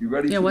 Called, you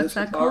ready for what's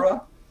this, that Tara?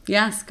 called?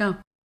 Yes, go.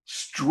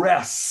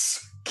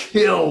 Stress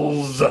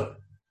kills.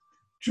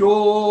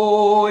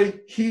 Joy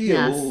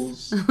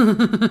heals.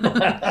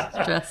 Yes.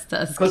 Stress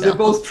does. Because they're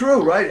both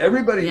true, right?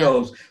 Everybody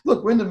knows.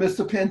 Look, we're in the midst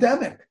of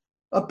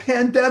a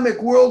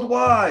pandemic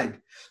worldwide.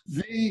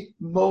 The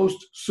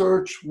most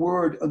searched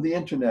word on the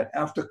internet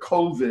after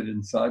COVID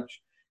and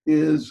such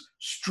is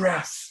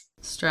stress.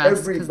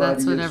 Stress, because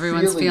that's what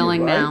everyone's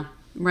feeling now.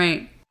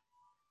 Right.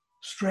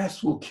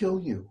 Stress will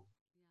kill you.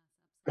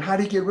 But how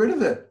do you get rid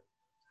of it?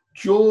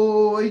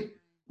 Joy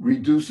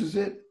reduces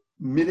it,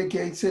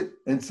 mitigates it,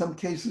 in some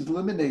cases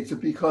eliminates it,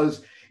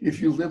 because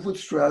if you live with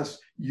stress,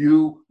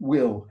 you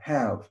will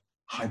have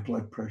high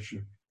blood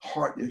pressure,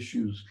 heart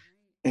issues,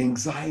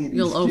 anxiety.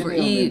 You'll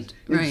overeat.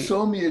 Right.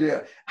 So many,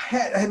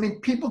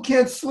 people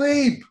can't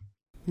sleep.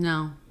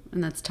 No,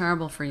 and that's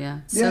terrible for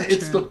you.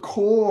 It's the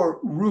core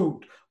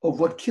root of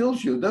what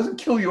kills you. It doesn't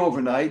kill you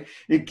overnight.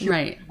 It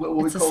kills what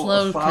we call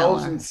a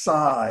 1,000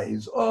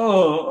 sighs.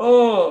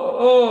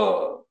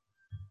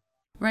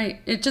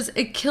 Right.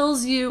 It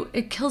kills you.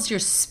 It kills your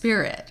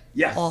spirit.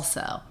 Yes.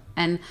 Also.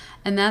 And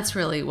that's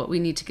really what we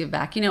need to give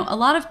back. A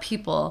lot of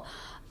people,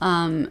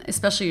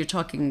 especially you're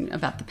talking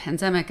about the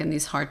pandemic and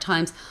these hard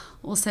times,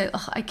 will say,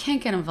 I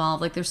can't get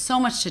involved. Like, there's so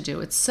much to do.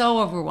 It's so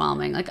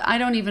overwhelming. Like, I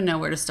don't even know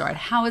where to start.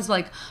 How is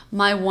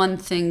my one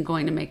thing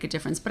going to make a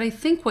difference? But I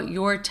think what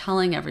you're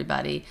telling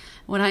everybody,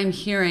 what I'm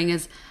hearing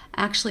is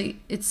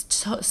actually, it's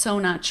so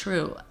not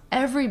true.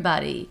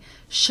 Everybody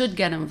should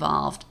get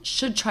involved,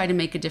 should try to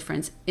make a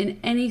difference in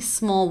any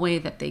small way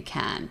that they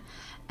can.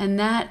 And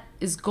that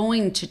is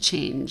going to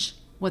change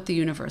what the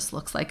universe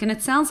looks like. And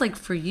it sounds like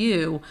for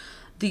you,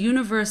 the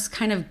universe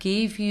kind of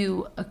gave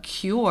you a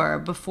cure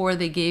before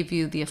they gave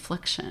you the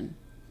affliction.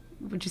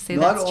 Would you say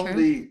that's true? Not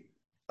only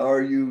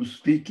are you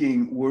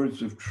speaking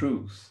words of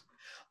truth,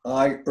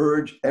 I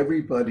urge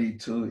everybody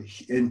to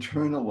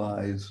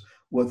internalize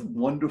what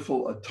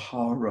wonderful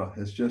Atara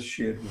has just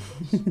shared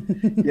with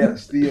us.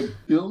 Yes, the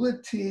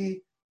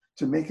ability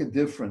to make a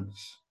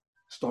difference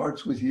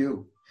starts with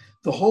you.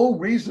 The whole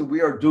reason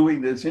we are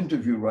doing this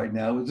interview right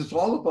now is it's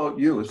all about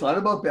you. It's not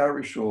about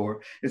Barry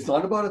Shore. It's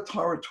not about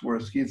Tara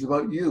Twersky. It's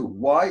about you.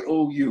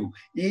 Y-O-U-E-W-E.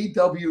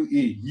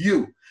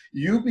 You.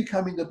 You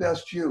becoming the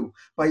best you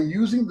by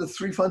using the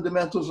three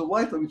fundamentals of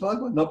life that we talked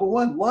about. Number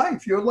one,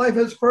 life. Your life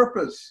has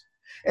purpose.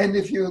 And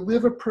if you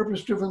live a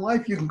purpose-driven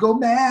life, you can go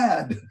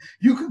mad.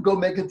 You can go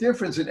make a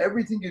difference in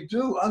everything you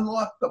do.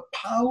 Unlock the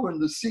power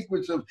and the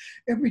secrets of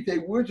everyday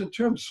words and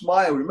terms.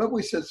 Smile. Remember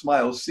we said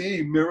smile.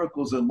 See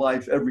miracles in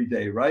life every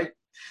day, right?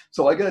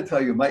 So I got to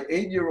tell you, my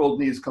 8-year-old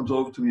niece comes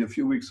over to me a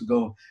few weeks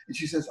ago, and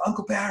she says,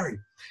 Uncle Barry,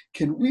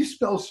 can we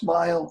spell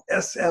smile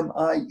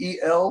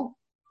S-M-I-E-L?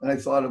 And I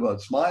thought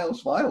about smile,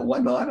 why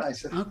not? I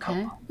said,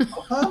 Okay.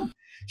 How come?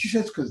 She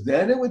says, because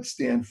then it would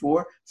stand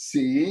for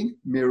seeing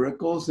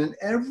miracles in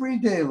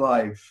everyday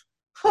life.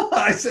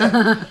 I said,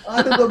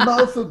 out of the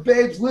mouth of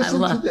babes,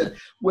 listen to this.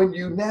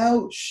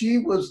 She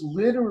was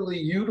literally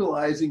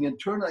utilizing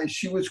internalizing,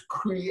 she was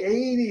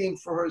creating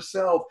for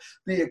herself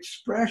the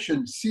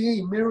expression,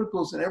 seeing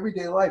miracles in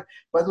everyday life.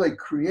 By the way,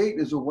 create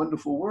is a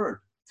wonderful word.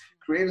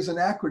 Create is an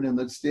acronym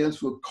that stands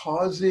for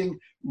causing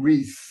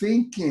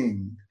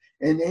rethinking,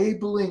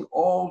 enabling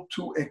all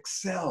to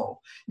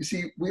excel. You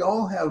see, we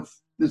all have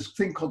this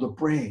thing called a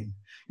brain.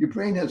 Your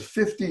brain has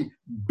 50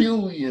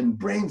 billion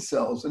brain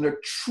cells and a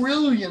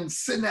trillion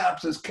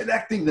synapses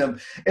connecting them.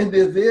 And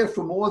they're there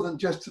for more than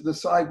just to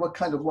decide what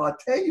kind of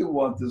latte you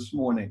want this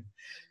morning.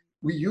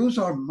 We use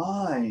our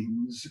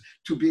minds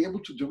to be able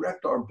to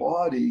direct our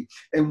body.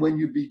 And when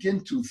you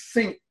begin to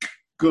think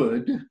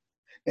good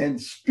and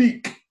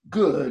speak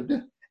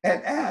good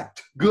and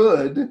act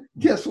good,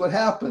 guess what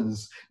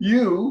happens?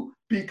 You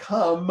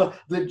become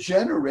the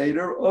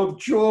generator of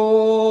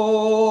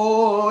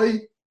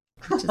joy.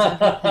 Which is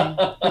everything.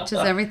 Which is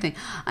everything.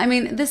 I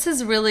mean, this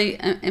is really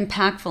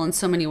impactful in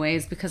so many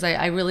ways because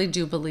I really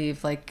do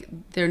believe like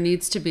there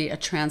needs to be a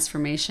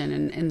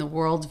transformation in the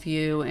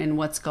worldview and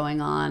what's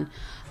going on.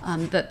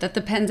 That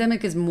the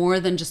pandemic is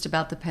more than just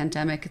about the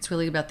pandemic. It's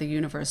really about the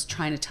universe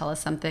trying to tell us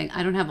something.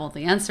 I don't have all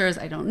the answers.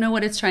 I don't know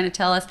what it's trying to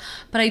tell us.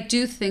 But I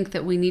do think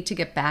that we need to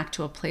get back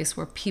to a place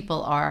where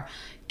people are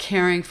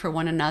caring for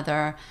one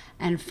another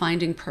and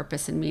finding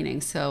purpose and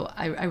meaning. So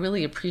I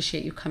really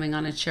appreciate you coming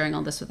on and sharing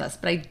all this with us.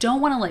 But I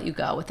don't want to let you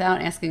go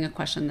without asking a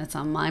question that's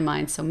on my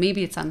mind. So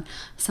maybe it's on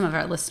some of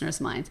our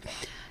listeners' minds.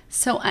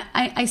 So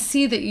I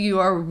see that you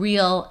are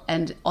real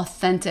and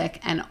authentic,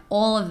 and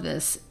all of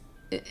this,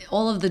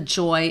 all of the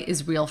joy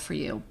is real for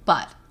you.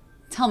 But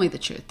tell me the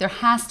truth. There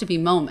has to be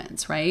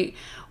moments, right,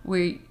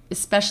 where,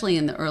 especially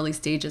in the early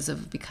stages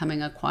of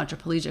becoming a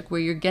quadriplegic,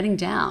 where you're getting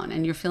down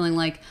and you're feeling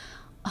like,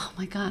 oh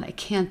my God, I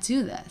can't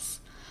do this.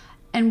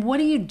 And what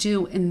do you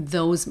do in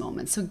those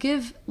moments? So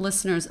give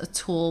listeners a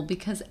tool,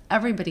 because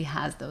everybody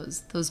has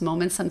those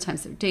moments.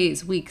 Sometimes they're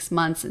days, weeks,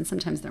 months, and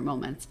sometimes they're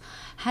moments.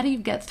 How do you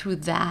get through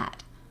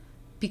that?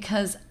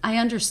 Because I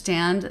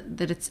understand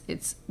that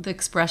it's the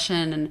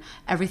expression and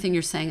everything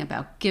you're saying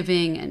about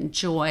giving and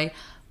joy,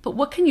 but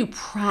what can you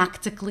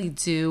practically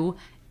do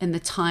in the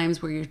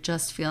times where you're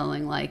just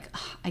feeling like,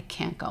 oh, I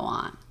can't go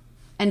on?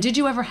 And did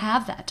you ever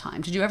have that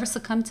time? Did you ever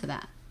succumb to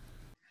that?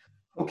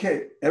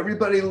 Okay,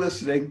 everybody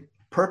listening,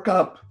 perk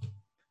up,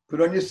 put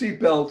on your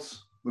seatbelts.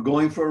 We're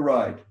going for a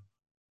ride.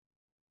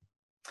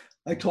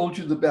 I told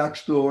you the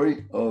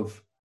backstory of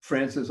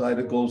Frances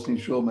Ida Goldstein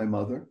Shaw, my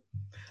mother.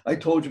 I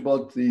told you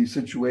about the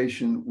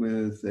situation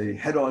with a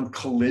head-on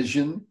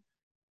collision,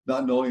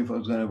 not knowing if I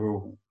was going to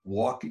ever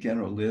walk again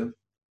or live,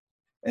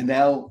 and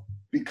now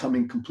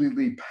becoming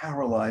completely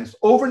paralyzed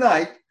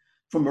overnight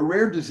from a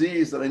rare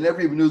disease that I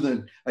never even knew,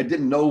 that I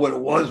didn't know what it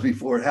was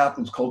before it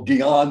happens, called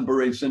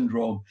Guillain-Barré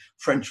syndrome,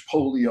 French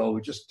polio.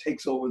 It just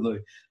takes over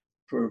the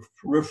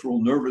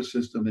peripheral nervous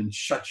system and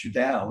shuts you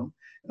down.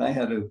 And I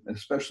had an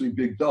especially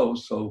big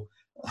dose, so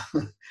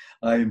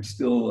I am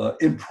still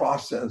in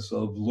process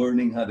of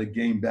learning how to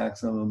gain back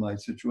some of my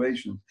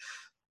situations.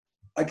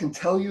 I can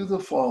tell you the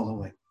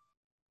following.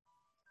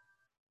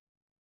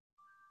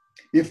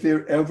 If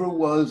there ever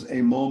was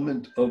a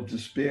moment of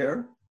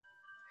despair,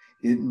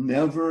 it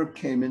never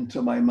came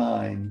into my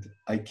mind,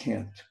 I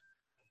can't.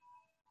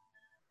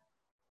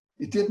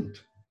 It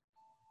didn't.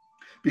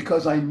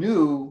 Because I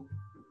knew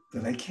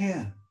that I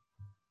can.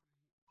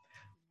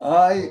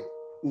 I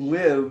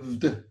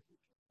lived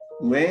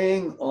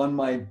laying on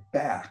my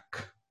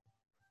back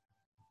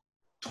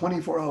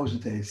 24 hours a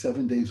day,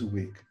 7 days a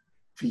week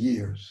for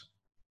years.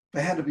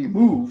 If I had to be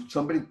moved,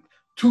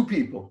 two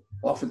people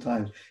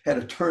oftentimes had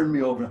to turn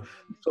me over.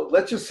 So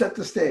let's just set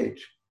the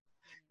stage.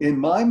 In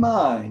my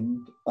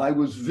mind, I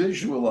was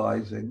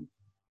visualizing,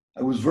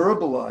 I was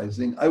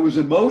verbalizing, I was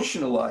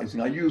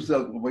emotionalizing. I use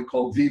that, what we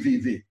call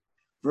VVV,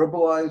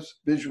 verbalize,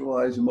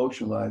 visualize,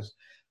 emotionalize,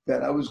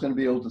 that I was going to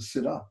be able to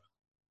sit up,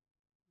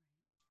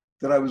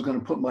 that I was going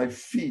to put my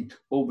feet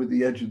over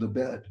the edge of the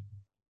bed,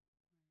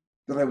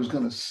 that I was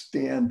going to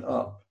stand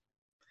up.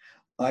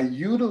 I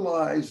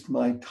utilized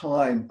my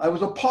time. I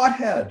was a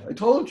pothead, I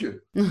told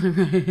you.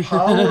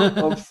 Power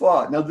of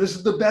thought. Now, this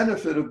is the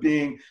benefit of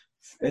being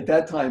at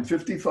that time,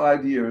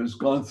 55 years,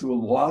 gone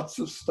through lots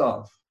of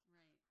stuff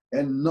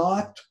and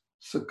not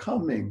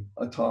succumbing,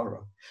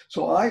 Atara.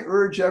 So I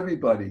urge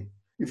everybody,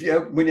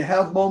 when you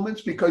have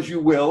moments, because you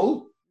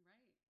will,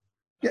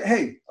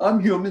 hey, I'm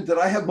human. Did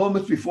I have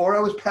moments before I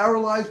was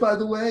paralyzed, by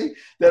the way,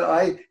 that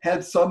I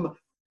had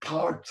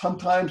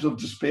sometimes of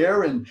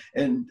despair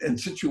and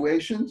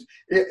situations?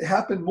 It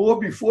happened more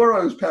before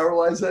I was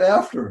paralyzed than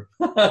after.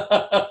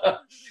 But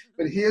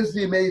here's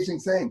the amazing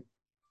thing.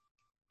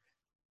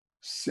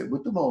 Sit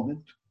with the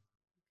moment.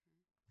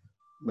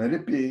 Let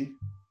it be.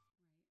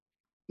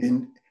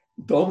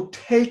 Don't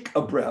take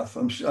a breath.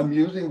 I'm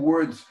using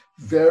words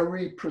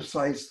very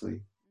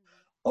precisely.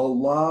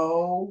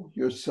 Allow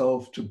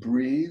yourself to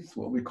breathe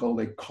what we call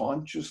a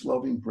conscious,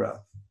 loving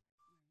breath.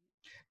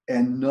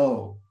 And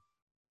know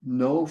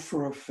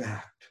for a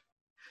fact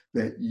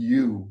that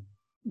you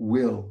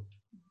will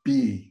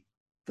be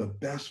the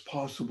best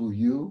possible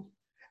you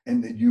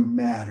and that you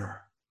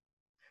matter.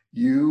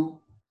 You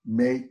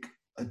make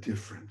a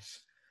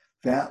difference.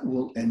 That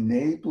will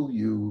enable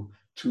you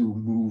to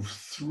move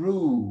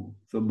through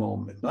the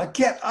moment, not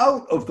get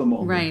out of the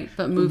moment. Right,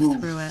 but move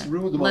through it.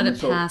 Let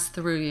it pass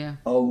through you.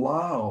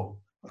 Allow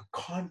a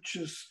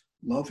conscious,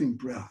 loving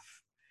breath.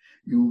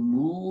 You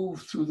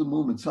move through the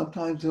moment.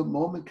 Sometimes the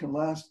moment can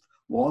last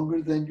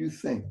longer than you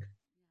think.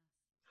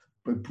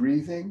 But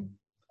breathing,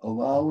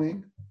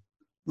 allowing,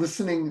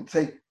 listening,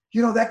 say,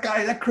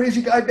 that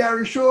crazy guy,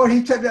 Barry Shore,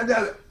 he said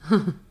that.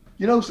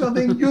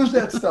 Something, use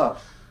that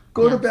stuff.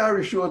 Go to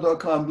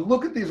barryshore.com.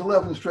 Look at these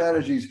 11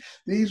 strategies.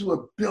 These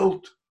were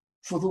built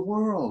for the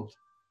world,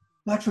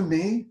 not for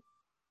me.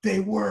 They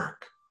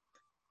work.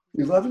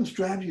 11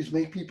 strategies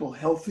make people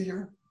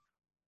healthier,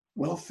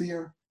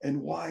 wealthier,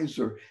 and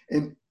wiser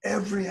in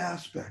every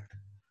aspect.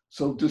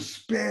 So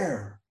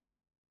despair,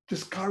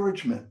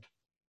 discouragement,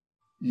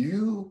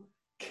 you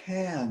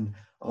can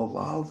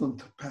allow them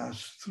to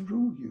pass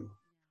through you.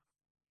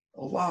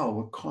 Allow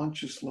a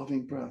conscious,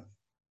 loving breath.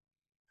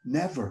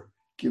 Never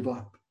give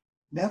up.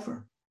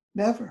 Never,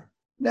 never,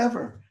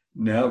 never,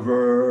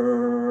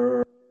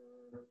 never.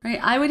 Right.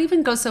 I would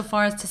even go so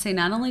far as to say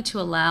not only to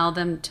allow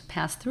them to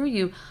pass through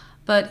you,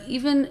 but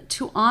even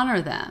to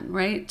honor them,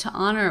 right? To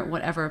honor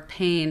whatever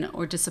pain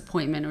or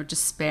disappointment or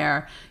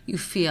despair you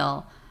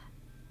feel.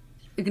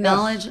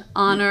 Acknowledge, yes.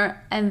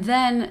 Honor, and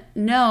then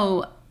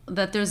know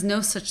that there's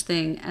no such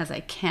thing as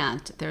I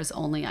can't. There's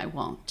only I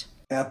won't.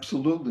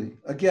 Absolutely.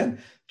 Again,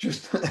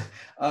 just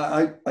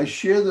I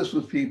share this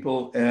with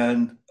people,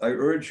 and I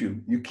urge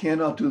you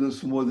cannot do this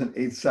for more than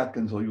 8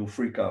 seconds or you'll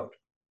freak out.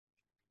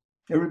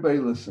 Everybody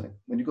listening,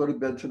 when you go to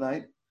bed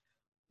tonight,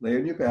 lay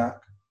on your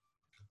back,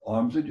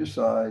 arms at your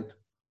side,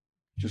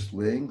 just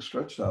laying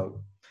stretched out,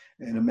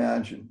 and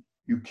imagine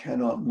you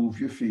cannot move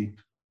your feet,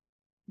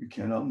 you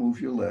cannot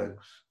move your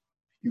legs,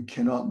 you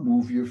cannot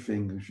move your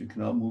fingers, you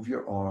cannot move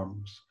your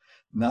arms.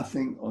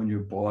 Nothing on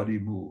your body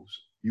moves.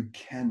 You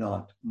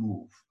cannot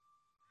move.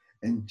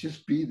 And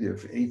just be there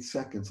for 8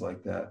 seconds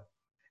like that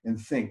and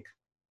think,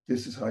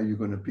 this is how you're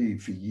going to be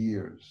for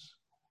years.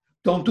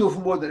 Don't do it for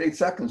more than 8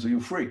 seconds or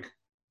you'll freak.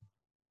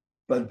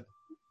 But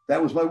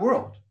that was my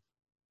world.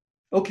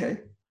 Okay.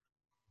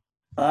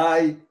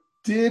 I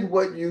did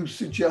what you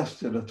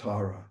suggested,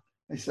 Atara.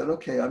 I said,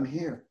 okay, I'm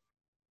here.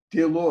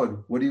 Dear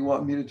Lord, what do you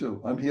want me to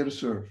do? I'm here to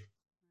serve.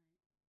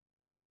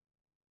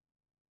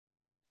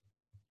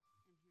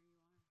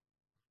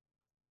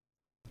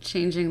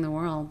 Changing the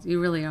world.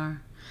 You really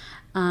are.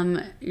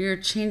 You're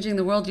changing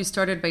the world. You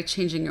started by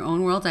changing your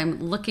own world. I'm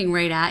looking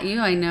right at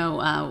you. I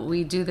know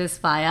we do this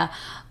via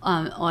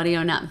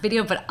audio, not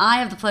video, but I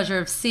have the pleasure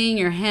of seeing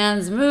your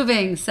hands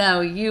moving.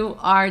 So you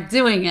are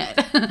doing it.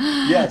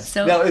 Yes.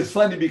 Now it's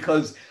funny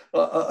because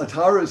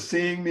Atara is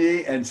seeing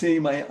me and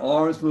seeing my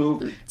arms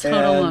move.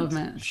 Total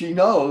movement. She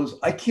knows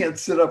I can't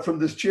sit up from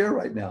this chair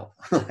right now.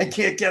 I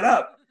can't get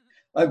up.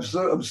 I'm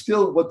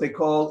still what they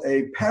call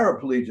a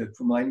paraplegic.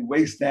 From my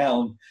waist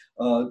down,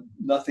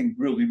 nothing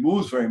really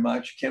moves very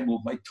much. Can't move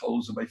my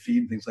toes or my feet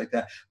and things like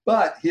that.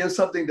 But here's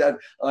something that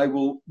we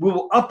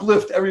will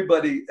uplift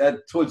everybody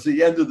towards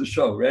the end of the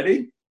show.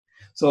 Ready?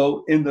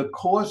 So in the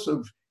course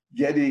of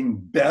getting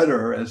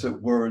better, as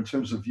it were, in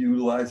terms of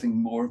utilizing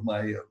more of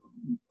my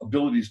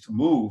abilities to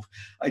move,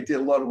 I did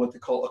a lot of what they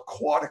call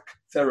aquatic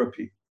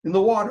therapy in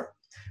the water.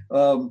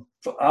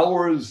 For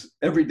hours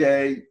every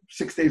day,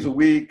 6 days a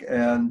week,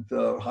 and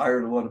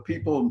hired a lot of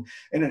people,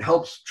 and it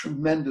helps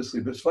tremendously.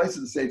 But suffice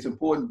it to say, it's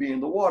important to be in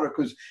the water,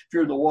 because if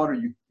you're in the water,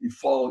 you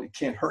fall, you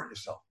can't hurt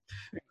yourself.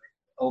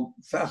 I'll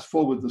fast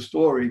forward the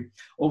story.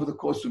 Over the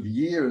course of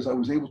years, I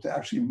was able to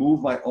actually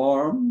move my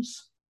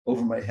arms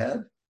over my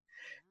head.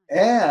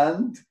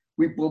 And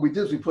what we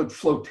did is we put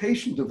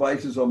flotation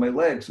devices on my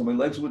legs so my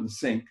legs wouldn't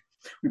sink.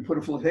 We put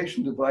a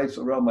flotation device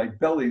around my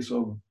belly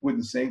so it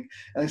wouldn't sink.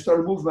 And I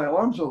started moving my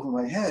arms over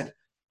my head.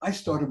 I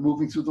started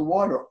moving through the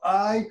water.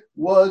 I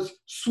was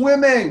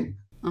swimming.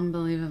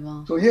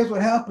 Unbelievable. So here's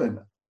what happened.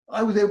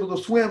 I was able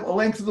to swim a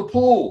length of the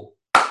pool.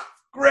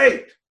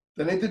 Great.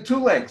 Then I did 2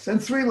 lengths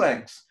and 3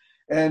 lengths.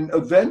 And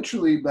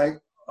eventually I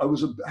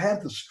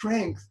had the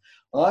strength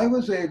I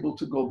was able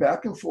to go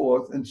back and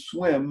forth and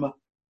swim,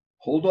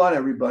 hold on,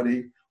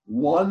 everybody,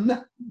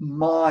 1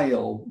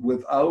 mile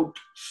without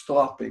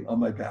stopping on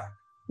my back.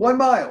 1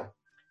 mile.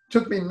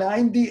 Took me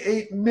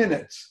 98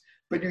 minutes.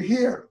 But you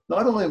hear,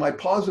 not only am I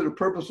positive,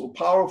 purposeful,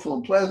 powerful,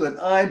 and pleasant,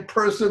 I'm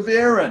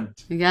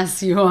perseverant.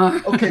 Yes, you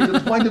are. Okay, to the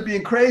point of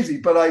being crazy,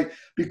 but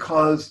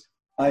because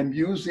I'm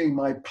using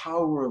my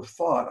power of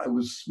thought. I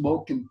was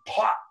smoking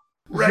pot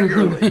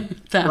regularly.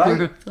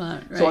 Right?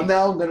 Right. So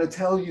now I'm going to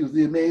tell you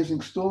the amazing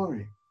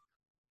story.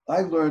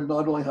 I learned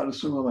not only how to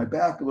swim on my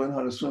back, I learned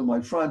how to swim on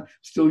my front,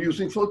 still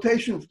using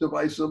flotation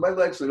devices on my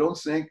legs so they don't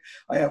sink.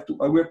 I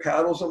wear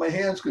paddles on my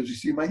hands because you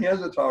see my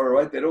hands are Tara,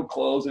 right? They don't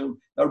close, they're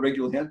not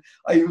regular hands.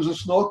 I use a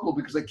snorkel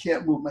because I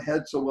can't move my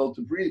head so well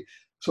to breathe.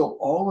 So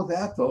all of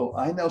that, though,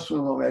 I now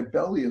swim on my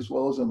belly as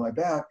well as on my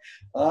back.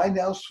 I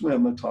now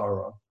swim,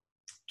 Tara,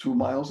 2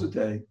 miles a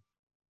day,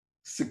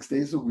 6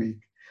 days a week.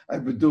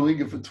 I've been doing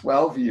it for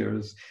 12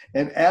 years.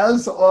 And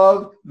as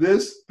of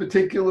this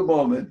particular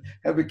moment,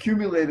 have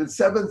accumulated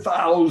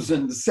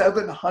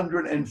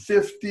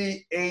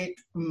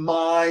 7,758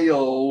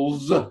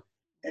 miles and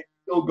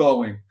still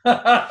going.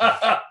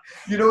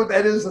 You know what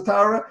that is,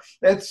 Tara?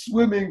 That's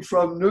swimming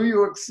from New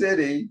York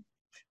City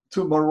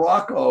to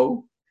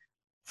Morocco,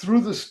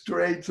 through the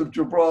Straits of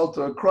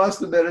Gibraltar, across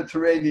the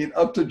Mediterranean,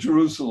 up to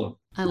Jerusalem.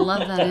 I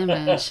love that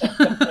image.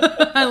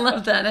 I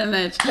love that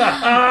image.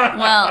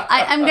 Well,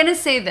 I'm going to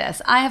say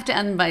this. I have to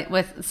end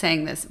with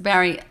saying this.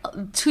 Barry,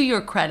 to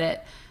your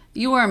credit,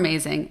 you are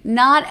amazing.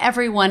 Not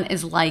everyone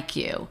is like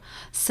you.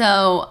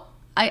 So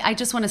I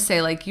just want to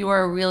say, like, you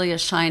are really a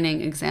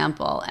shining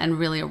example and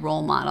really a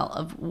role model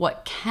of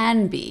what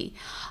can be.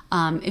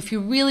 If you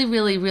really,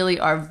 really, really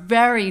are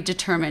very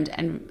determined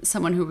and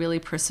someone who really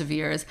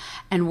perseveres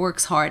and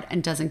works hard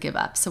and doesn't give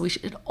up. So we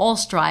should all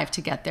strive to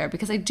get there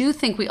because I do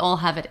think we all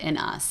have it in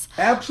us.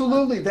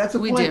 Absolutely. That's a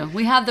point. We do.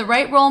 We have the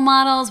right role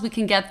models. We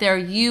can get there.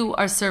 You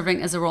are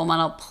serving as a role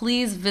model.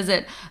 Please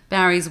visit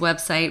Barry's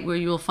website where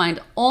you will find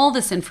all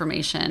this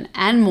information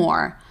and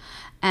more.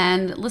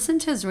 And listen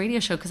to his radio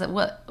show because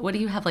what do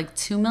you have, like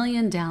 2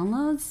 million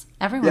downloads?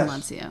 Everyone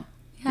loves you.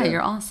 Yeah,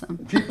 you're awesome.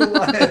 People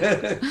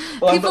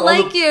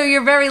like you.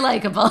 You're very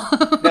likable.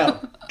 Now,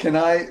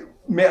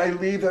 may I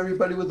leave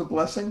everybody with a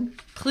blessing?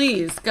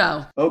 Please,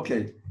 go.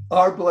 Okay.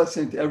 Our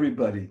blessing to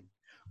everybody.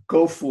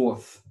 Go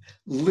forth.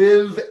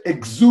 Live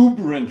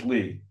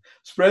exuberantly.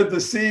 Spread the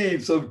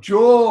seeds of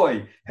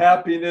joy,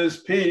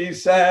 happiness,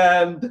 peace,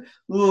 and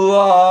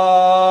love.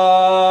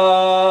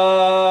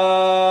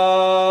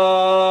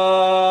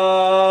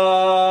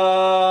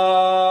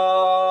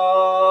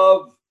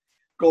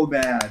 Go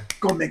mad.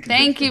 Go make a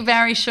Thank difference. you,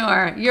 Barry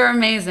Shore. You're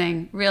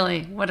amazing.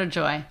 Really. What a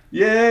joy.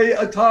 Yay,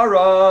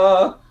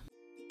 Atara.